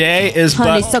today is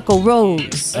Honeysuckle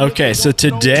Rose. Okay, so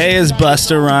today is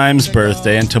Busta Rhymes'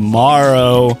 birthday, and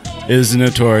tomorrow is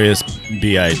Notorious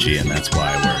B.I.G., and that's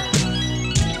why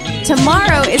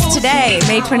Tomorrow is today,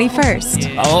 May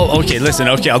 21st. Oh, okay, listen,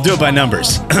 I'll do it by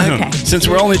numbers. Okay. Since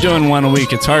we're only doing one a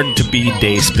week, it's hard to be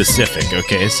day specific,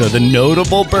 okay? So the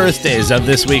notable birthdays of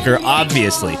this week are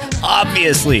obviously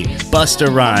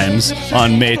Busta Rhymes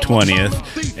on May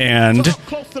 20th, and,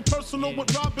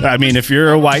 I mean, if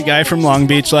you're a white guy from Long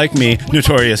Beach like me,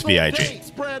 Notorious B.I.G.,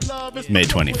 May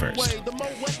 21st.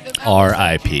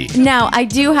 R.I.P. Now, I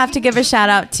do have to give a shout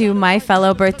out to my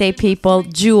fellow birthday people,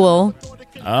 Jewel.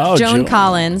 Oh, Joan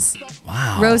Collins.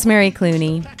 Wow. Rosemary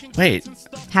Clooney. Wait.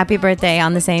 Happy birthday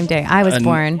on the same day I was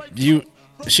born. You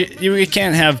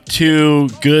can't have two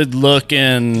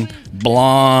good-looking,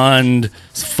 blonde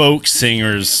folk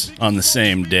singers on the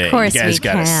same day. Of course you guys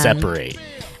got to separate.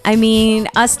 I mean,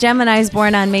 us Geminis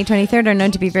born on May 23rd are known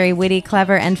to be very witty,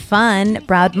 clever, and fun,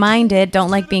 broad-minded,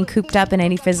 don't like being cooped up in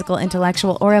any physical,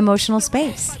 intellectual, or emotional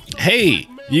space. Hey,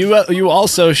 you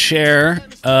also share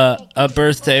a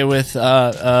birthday with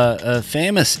a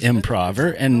famous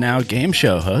improver and now game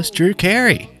show host, Drew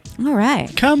Carrey. All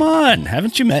right. Come on.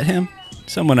 Haven't you met him?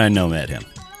 Someone I know met him.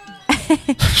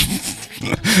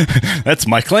 That's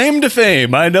my claim to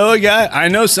fame. I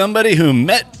know somebody who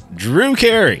met Drew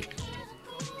Carrey.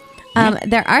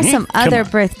 There are some other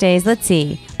birthdays. Let's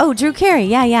see. Oh, Drew Carrey.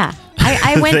 Yeah.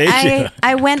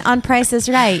 I went on Price is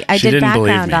Right. I did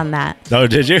background on that. Oh,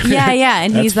 did you? Yeah,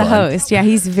 and he's the host. Yeah,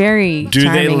 he's very charming and sweet.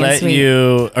 Do they let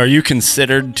you? Are you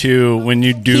considered to when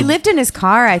you do? He lived in his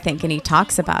car, I think, and he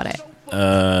talks about it.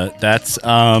 That's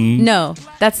No,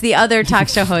 that's the other talk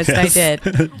show host I did.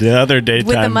 The other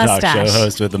daytime talk show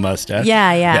host with the mustache.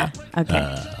 Yeah.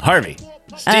 Okay. Harvey.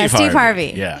 Steve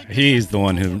Harvey. Yeah, he's the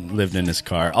one who lived in his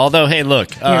car. Although, hey,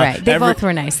 look. You're right. They both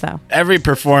were nice, though. Every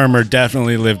performer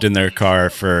definitely lived in their car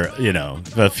for,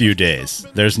 a few days.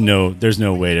 There's no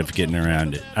way of getting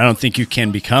around it. I don't think you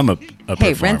can become a performer.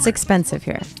 Hey, rent's expensive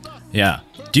here. Yeah.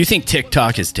 Do you think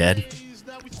TikTok is dead?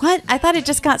 What? I thought it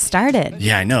just got started.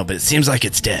 Yeah, I know, but it seems like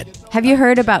it's dead. Have you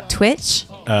heard about Twitch?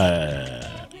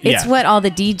 It's what all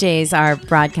the DJs are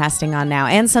broadcasting on now,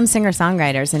 and some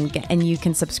singer-songwriters, and you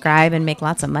can subscribe and make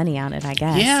lots of money on it, I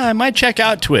guess. Yeah, I might check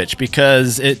out Twitch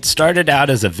because it started out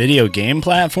as a video game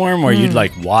platform where you'd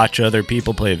watch other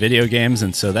people play video games,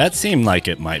 and so that seemed like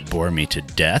it might bore me to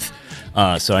death.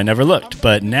 So I never looked,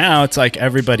 but now it's like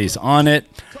everybody's on it,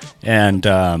 and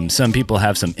some people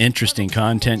have some interesting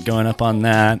content going up on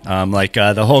that, like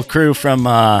the whole crew from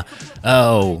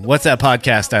what's that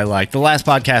podcast I like? The Last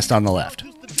Podcast on the Left.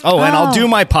 And I'll do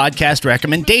my podcast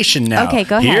recommendation now. Okay,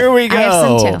 go ahead. Here we go. I have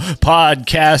some too.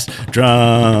 Podcast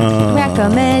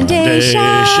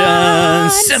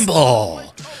recommendation symbol.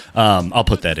 I'll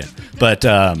put that in. But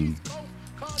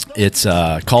it's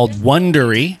called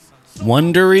Wondery.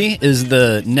 Wondery is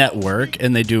the network,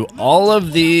 and they do all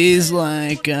of these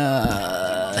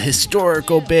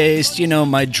historical based,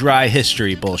 my dry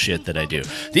history bullshit that I do.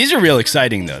 These are real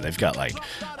exciting though. They've got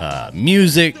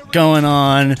music going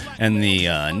on, and the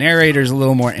narrator's a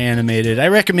little more animated. I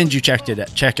recommend you check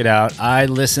it out. I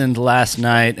listened last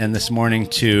night and this morning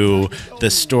to the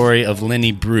story of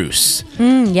Lenny Bruce.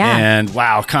 Yeah. And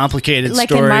wow, complicated story.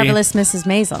 Like in Marvelous Mrs.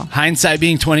 Maisel. Hindsight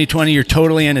being 20/20, you're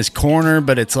totally in his corner,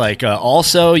 but it's like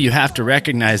also you have to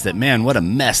recognize that, man, what a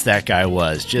mess that guy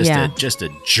was. Just a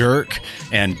jerk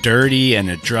and dirty and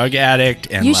a drug addict.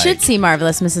 And you should see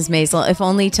Marvelous Mrs. Maisel, if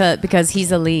only because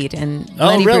he's a lead and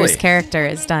Lenny Bruce's character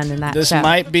is done in that This show.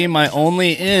 might be my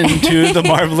only in to the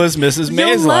Marvelous Mrs.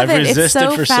 Maisel. Love I've it.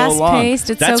 resisted for so long.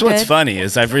 That's what's funny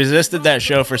is I've resisted that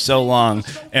show for so long,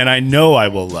 and I know I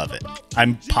will love it.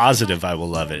 I'm positive I will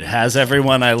love it. It has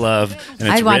everyone I love, and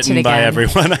it's written by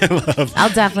everyone I love. I'll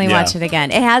definitely watch it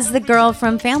again. It has the girl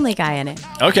from Family Guy in it.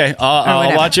 Okay,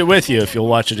 I'll watch it with you if you'll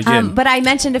watch it again. But I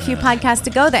mentioned a few podcasts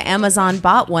ago that Amazon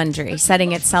bought Wondery,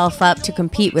 setting itself up to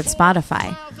compete with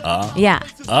Spotify. Yeah.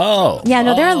 Oh. Yeah,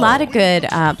 no, there are a lot of good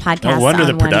podcasts No wonder on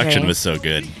the production Wondery. was so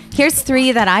good. Here's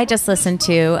 3 that I just listened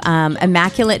to.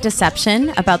 Immaculate Deception,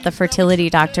 about the fertility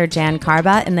doctor Jan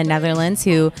Karba in the Netherlands,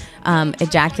 who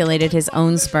ejaculated his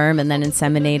own sperm and then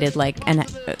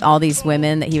inseminated all these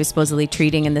women that he was supposedly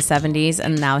treating in the 70s,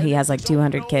 and now he has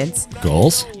 200 kids.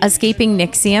 Goals? Escaping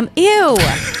Nixium. Ew!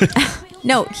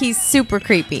 No, he's super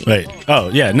creepy. Wait. Oh,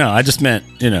 yeah, no, I just meant,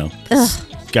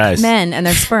 guys. Men and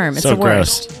their sperm. It's so the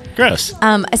worst. Gross.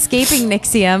 Escaping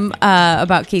Nixium,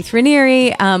 about Keith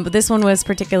Raniere. But this one was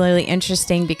particularly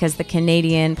interesting because the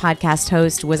Canadian podcast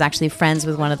host was actually friends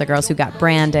with one of the girls who got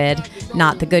branded.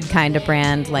 Not the good kind of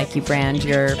brand, like you brand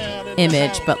your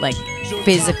image, but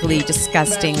physically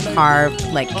disgusting, carved,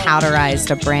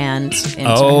 cowterized a brand into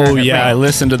her yeah, brain. I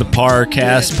listened to the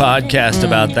Parcast podcast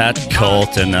about that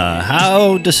cult and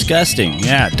how disgusting.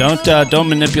 Yeah, don't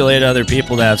manipulate other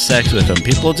people to have sex with them.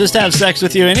 People just have sex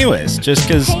with you anyways, just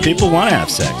because people want to have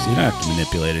sex. You don't have to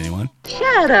manipulate anyone.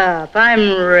 Shut up.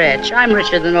 I'm rich. I'm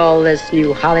richer than all this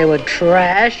new Hollywood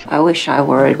trash. I wish I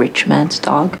were a rich man's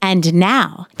dog. And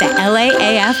now, the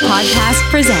LAAF Podcast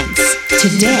presents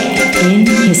Today in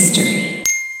History.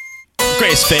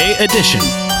 Grace Fae edition.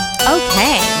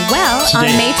 Okay, well, Today.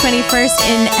 on May 21st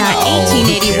in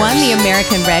 1881, the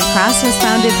American Red Cross was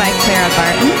founded by Clara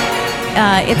Barton.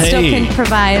 It still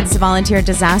provides volunteer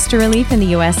disaster relief in the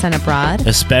U.S. and abroad.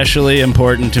 Especially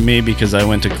important to me because I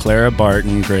went to Clara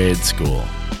Barton grade school.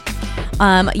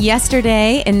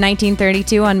 Yesterday, in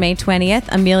 1932, on May 20th,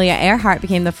 Amelia Earhart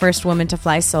became the first woman to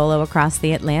fly solo across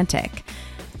the Atlantic.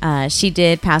 She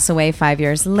did pass away 5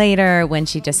 years later when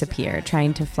she disappeared,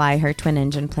 trying to fly her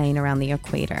twin-engine plane around the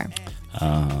equator.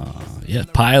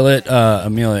 Pilot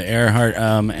Amelia Earhart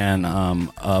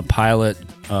and pilot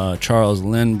Charles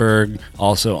Lindbergh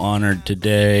also honored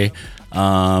today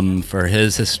for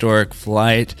his historic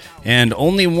flight. And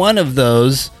only one of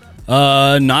those,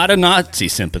 not a Nazi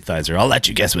sympathizer. I'll let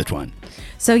you guess which one.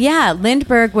 So yeah,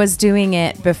 Lindbergh was doing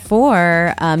it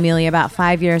before Amelia, about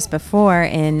 5 years before,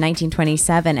 in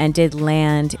 1927, and did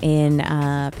land in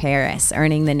Paris,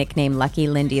 earning the nickname Lucky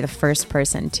Lindy, the first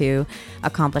person to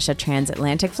accomplish a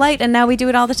transatlantic flight, and now we do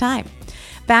it all the time.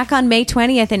 Back on May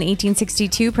 20th in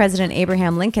 1862, President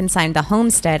Abraham Lincoln signed the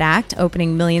Homestead Act,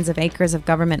 opening millions of acres of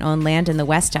government-owned land in the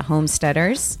West to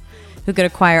homesteaders, who could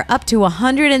acquire up to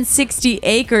 160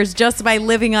 acres just by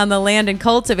living on the land and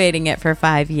cultivating it for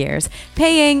 5 years.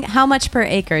 Paying how much per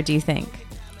acre, do you think?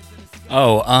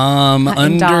 Oh,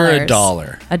 under $1.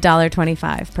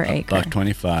 $1.25 per acre.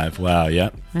 $1.25. Wow,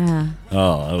 yep. Yeah.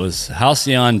 Oh, it was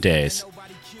halcyon days.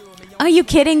 Are you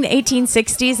kidding? The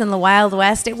 1860s and the Wild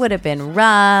West, it would have been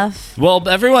rough. Well,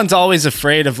 everyone's always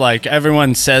afraid of,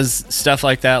 everyone says stuff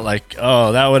like that,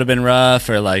 oh, that would have been rough,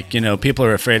 or people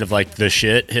are afraid of the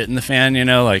shit hitting the fan,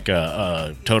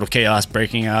 total chaos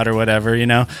breaking out or whatever,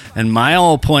 And my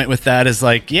whole point with that is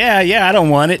yeah, I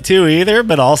don't want it to either,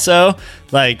 but also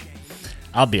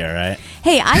I'll be all right.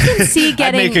 Hey, I can see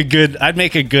getting. I'd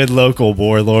make a good local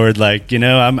warlord.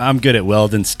 I'm good at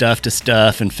welding stuff to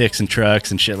stuff and fixing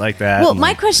trucks and shit like that. Well,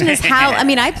 my question is how. I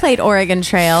mean, I played Oregon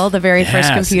Trail, the very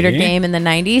first computer game in the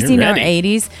 90s, or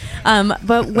 80s.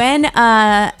 But when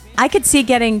I could see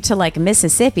getting to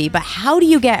Mississippi, but how do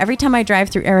you get? Every time I drive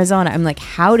through Arizona, I'm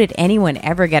how did anyone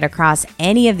ever get across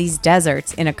any of these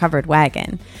deserts in a covered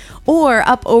wagon? Or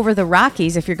up over the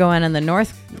Rockies if you're going on the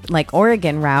north,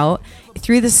 Oregon route,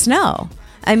 through the snow.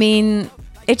 I mean,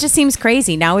 it just seems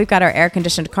crazy. Now we've got our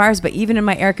air-conditioned cars, but even in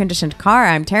my air-conditioned car,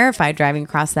 I'm terrified driving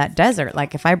across that desert.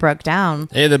 If I broke down.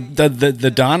 Hey,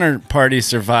 the Donner Party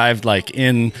survived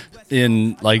in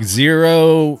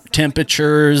zero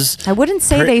temperatures. I wouldn't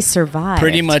say they survived.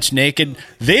 Pretty much naked.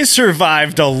 They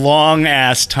survived a long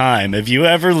ass time. Have you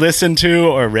ever listened to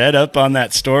or read up on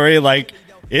that story?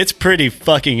 It's pretty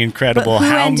fucking incredible but who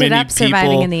how ended many up surviving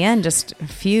people. In the end, just a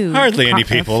few. Hardly any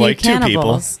people, 2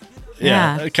 people.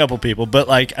 Yeah, a couple people. But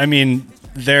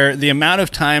the amount of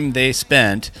time they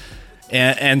spent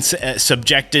and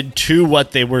subjected to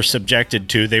what they were subjected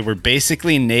to. They were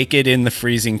basically naked in the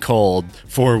freezing cold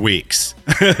for weeks,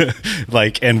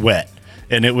 and wet.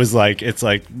 And it was like,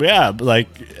 the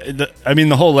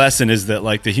whole lesson is that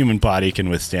like the human body can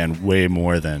withstand way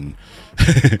more than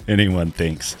anyone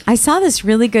thinks. I saw this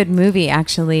really good movie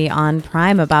actually on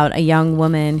Prime about a young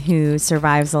woman who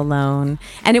survives alone.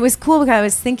 And it was cool because I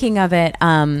was thinking of it.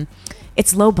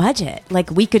 It's low budget.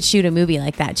 Like we could shoot a movie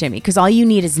like that, Jimmy, because all you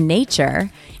need is nature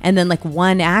and then like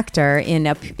one actor in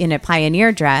a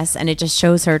pioneer dress, and it just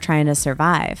shows her trying to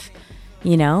survive.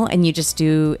 And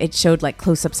it showed like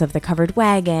close-ups of the covered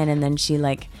wagon, and then she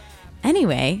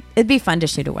anyway, it'd be fun to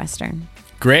shoot a Western.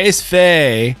 Grace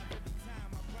Fae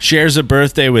shares a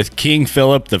birthday with King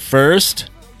Philip I.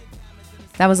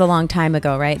 That was a long time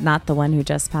ago, right? Not the one who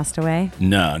just passed away?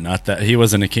 No, not that. He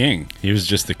wasn't a king. He was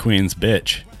just the queen's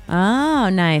bitch. Oh,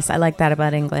 nice. I like that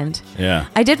about England. Yeah.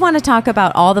 I did want to talk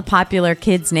about all the popular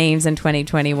kids' names in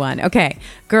 2021. Okay.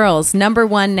 Girls, number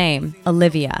 1 name,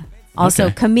 Olivia. Also,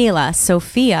 okay. Camila,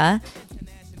 Sophia,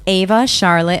 Ava,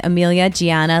 Charlotte, Amelia,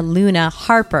 Gianna, Luna,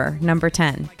 Harper, number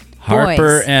 10.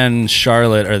 Harper Boys. And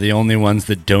Charlotte are the only ones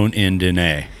that don't end in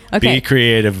A. Okay. Be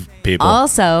creative, people.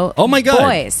 Also, oh my God.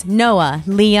 Boys, Noah,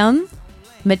 Liam,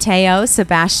 Mateo,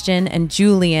 Sebastian, and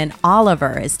Julian.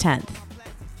 Oliver is 10th.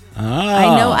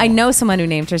 Oh. I know someone who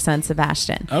named her son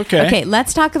Sebastian. Okay. Okay,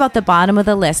 let's talk about the bottom of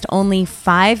the list. Only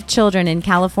 5 children in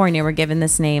California were given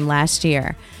this name last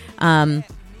year.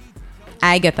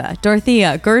 Agatha,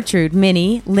 Dorothea, Gertrude,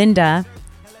 Minnie, Linda,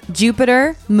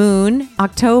 Jupiter, Moon,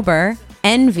 October,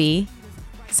 Envy.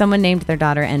 Someone named their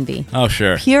daughter Envy. Oh,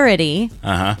 sure. Purity,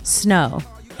 Uh-huh. Snow.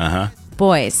 Uh-huh.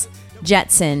 Boys,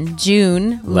 Jetson,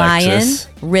 June, Lexus,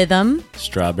 Lion, Rhythm,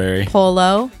 Strawberry,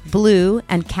 Polo, Blue,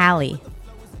 and Callie.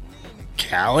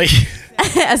 Callie?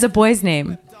 As a boy's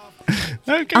name.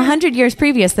 Okay. 100 years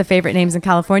previous, the favorite names in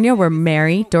California were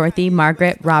Mary, Dorothy,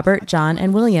 Margaret, Robert, John,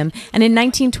 and William. And in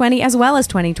 1920 as well as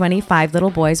 2020, 5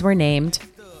 little boys were named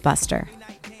Buster.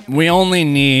 We only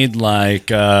need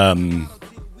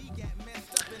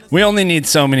we only need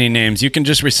so many names. You can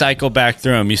just recycle back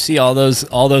through them. You see all those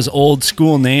old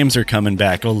school names are coming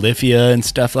back. Olivia and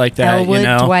stuff like that. Elwood,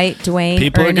 Dwight, Dwayne,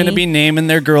 people Ernie. are going to be naming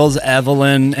their girls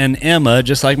Evelyn and Emma,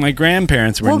 just like my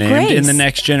grandparents were named Grace. in the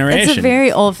next generation. It's a very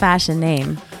old-fashioned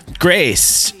name.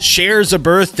 Grace shares a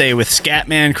birthday with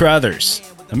Scatman Crothers,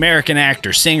 American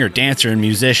actor, singer, dancer, and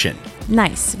musician.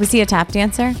 Nice. Was he a tap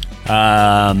dancer?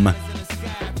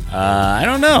 I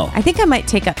don't know. I think I might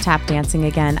take up tap dancing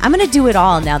again. I'm going to do it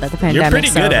all now that the pandemic's You're pretty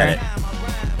good over. at it.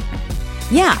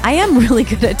 Yeah, I am really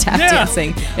good at tap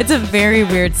dancing. It's a very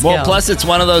weird skill. Well, plus it's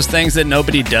one of those things that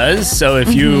nobody does. So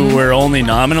if you were only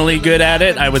nominally good at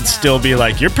it, I would still be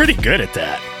like, you're pretty good at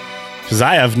that. Because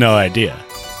I have no idea.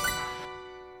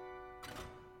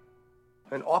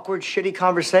 An awkward, shitty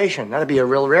conversation. That'd be a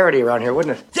real rarity around here,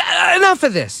 wouldn't it? Yeah, enough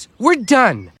of this. We're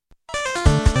done.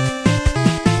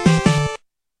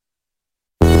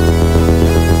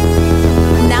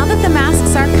 Now that the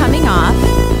masks are coming off,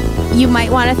 you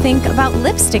might want to think about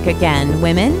lipstick again,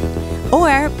 women.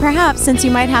 Or perhaps, since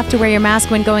you might have to wear your mask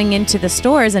when going into the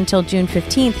stores until June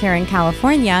 15th here in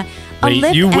California,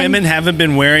 Wait, you women haven't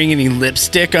been wearing any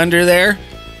lipstick under there?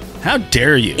 How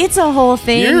dare you? It's a whole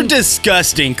thing. You're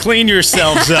disgusting. Clean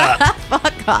yourselves up.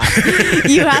 Fuck off.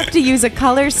 You have to use a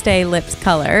color stay lips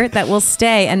color that will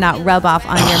stay and not rub off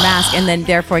on your mask and then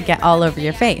therefore get all over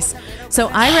your face. So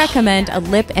I recommend a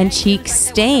lip and cheek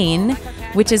stain,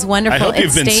 which is wonderful. I hope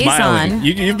you've been smiling.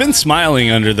 You've been smiling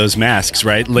under those masks,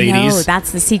 right, ladies? No,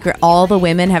 that's the secret. All the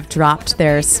women have dropped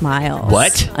their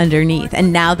smiles underneath.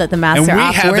 And now that the masks are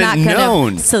off, we're not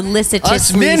going to solicitously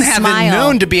Us men haven't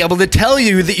known to be able to tell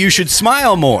you that you should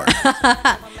smile more.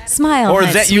 Smile, or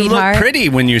that you look pretty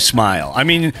when you smile. I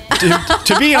mean,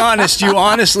 to be honest,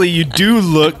 you do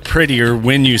look prettier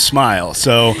when you smile.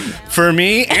 So for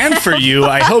me and for you,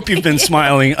 I hope you've been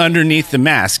smiling underneath the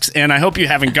masks, and I hope you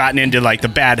haven't gotten into like the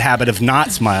bad habit of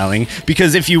not smiling,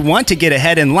 because if you want to get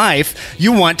ahead in life,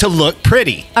 you want to look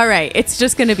pretty. All right, it's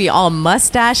just going to be all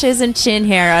mustaches and chin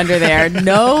hair under there.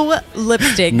 No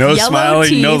lipstick, no yellow smiling,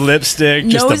 teeth, no lipstick,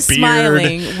 just a beard. No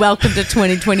smiling. Welcome to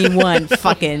 2021,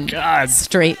 fucking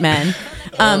straight men.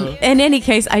 In any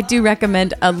case, I do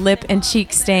recommend a lip and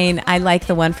cheek stain. I like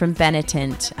the one from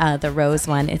Benetint, the rose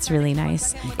one. It's really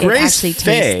nice. Grace it actually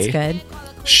tastes good.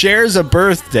 Shares a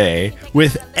birthday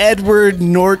with Edward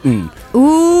Norton.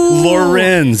 Ooh.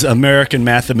 Lorenz, American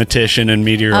mathematician and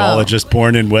meteorologist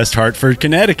born in West Hartford,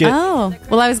 Connecticut. Oh,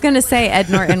 well, I was going to say Ed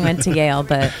Norton went to Yale,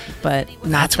 but not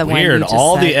That's the weird. one you just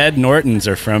All said. the Ed Nortons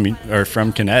are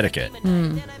from Connecticut.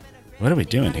 What are we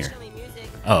doing here?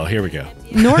 Oh, here we go.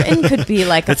 Norton could be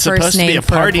like a it's first supposed to name be a for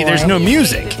party. boy. There's no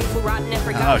music.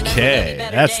 Okay,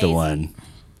 that's the one.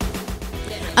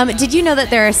 Did you know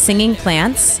that there are singing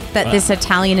plants? That this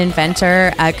Italian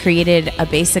inventor created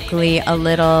basically a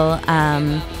little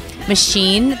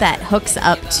machine that hooks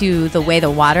up to the way the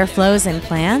water flows in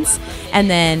plants, and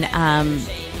then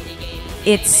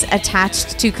it's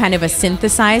attached to kind of a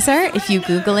synthesizer. If you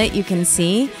Google it, you can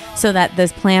see, so that the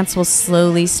plants will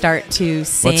slowly start to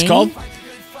sing. What's it called?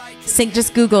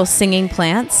 Just Google singing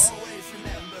plants.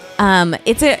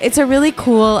 It's a really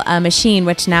cool machine,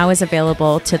 which now is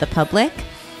available to the public.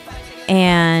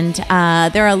 And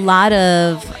there are a lot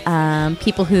of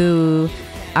people who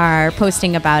are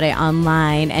posting about it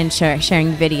online and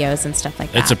sharing videos and stuff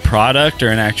like that. It's a product or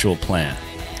an actual plant?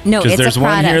 No, it's a product. Because there's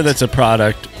one here that's a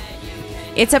product.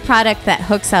 It's a product that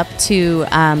hooks up to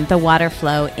the water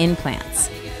flow in plants.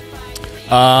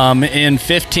 In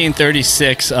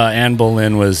 1536, Anne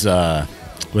Boleyn was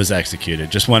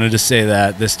executed. Just wanted to say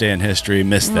that this day in history.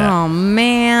 Missed that. Oh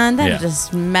man, that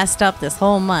just messed up this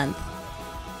whole month.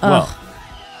 Ugh. Well.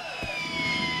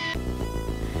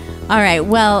 All right.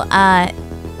 Well,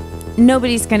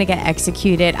 nobody's going to get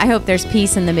executed. I hope there's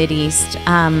peace in the Mideast.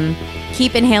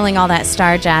 Keep inhaling all that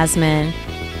star jasmine.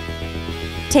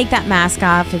 Take that mask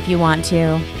off if you want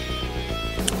to.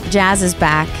 Jazz is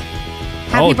back.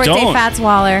 Happy birthday, Fats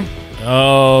Waller.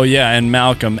 Oh, yeah. And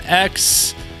Malcolm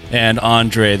X and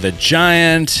Andre the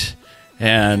Giant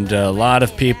and a lot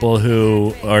of people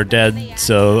who are dead,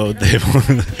 so they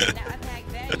won't...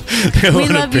 They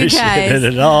won't appreciate it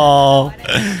at all.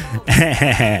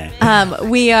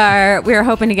 We are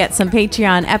hoping to get some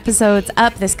Patreon episodes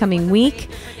up this coming week,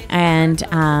 and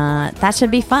that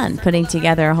should be fun. Putting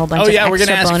together a whole bunch of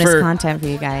extra bonus content for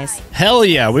you guys. Hell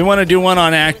yeah, we want to do one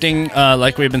on acting,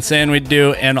 like we've been saying we'd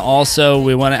do, and also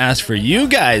we want to ask for you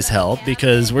guys' help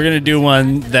because we're gonna do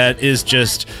one that is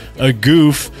just a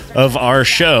goof of our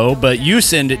show, but you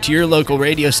send it to your local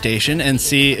radio station and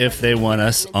see if they want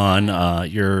us on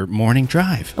your morning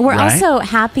drive. We're also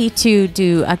happy to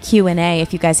do a Q&A.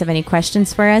 If you guys have any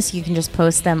questions for us, you can just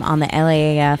post them on the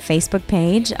LAAF Facebook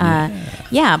page.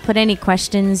 Put any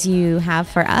questions you have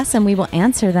for us, and we will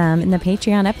answer them in the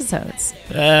Patreon episodes.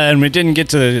 And we didn't get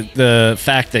to the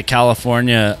fact that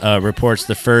California reports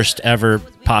the first ever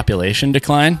population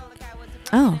decline.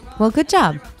 Oh, well, good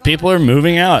job. People are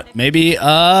moving out. Maybe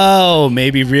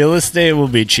real estate will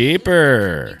be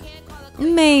cheaper.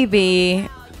 Maybe.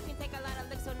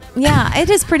 Yeah, it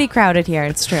is pretty crowded here.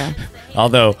 It's true.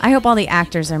 Although I hope all the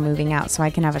actors are moving out so I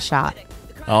can have a shot.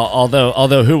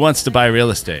 Although who wants to buy real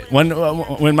estate?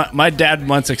 When my dad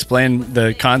once explained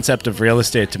the concept of real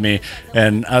estate to me,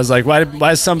 and I was like, why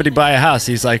does somebody buy a house?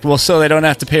 He's like, well, so they don't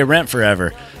have to pay rent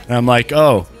forever. And I'm like,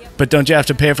 oh, but don't you have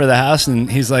to pay for the house?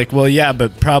 And he's like, well, yeah,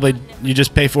 but probably you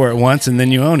just pay for it once and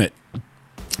then you own it.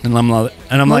 And I'm like,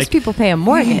 most people pay a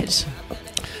mortgage.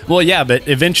 Well, yeah, but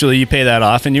eventually you pay that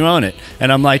off and you own it.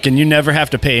 And I'm like, and you never have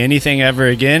to pay anything ever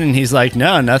again? And he's like,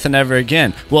 no, nothing ever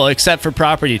again. Well, except for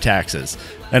property taxes.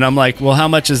 And I'm like, well, how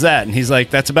much is that? And he's like,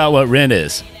 that's about what rent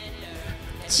is.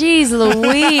 Jeez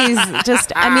Louise.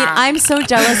 I'm so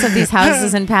jealous of these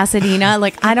houses in Pasadena.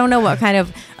 Like, I don't know what kind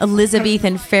of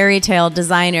Elizabethan fairy tale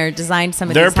designer designed some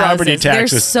of these houses. Their property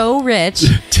taxes. They're so rich.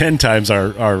 10 times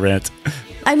our rent.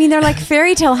 I mean, they're like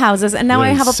fairy tale houses, and now I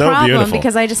have a problem beautiful.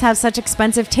 because I just have such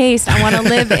expensive taste. I want to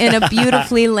live in a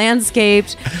beautifully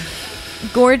landscaped,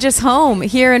 gorgeous home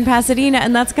here in Pasadena,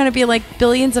 and that's going to be like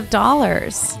billions of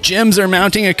dollars. Gyms are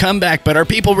mounting a comeback, but are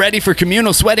people ready for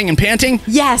communal sweating and panting?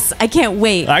 Yes, I can't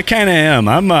wait. I kind of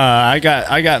am. I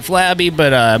got flabby,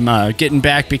 but I'm getting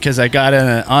back because I got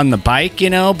on the bike,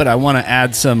 but I want to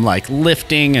add some like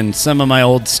lifting and some of my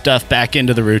old stuff back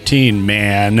into the routine,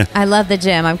 man. I love the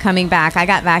gym. I'm coming back. I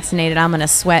got vaccinated. I'm going to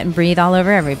sweat and breathe all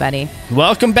over everybody.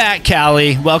 Welcome back,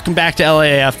 Callie. Welcome back to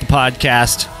LAAF, the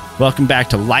podcast. Welcome back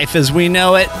to Life as We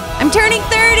Know It. I'm turning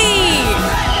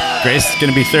 30! Grace is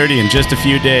going to be 30 in just a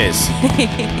few days.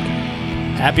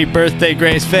 Happy birthday,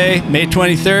 Grace Fae. May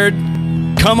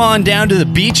 23rd. Come on down to the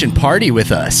beach and party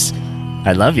with us.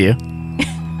 I love you.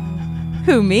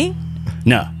 Who, me?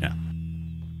 No.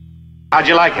 How'd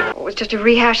you like it? It was just a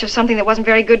rehash of something that wasn't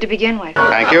very good to begin with.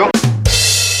 Thank you.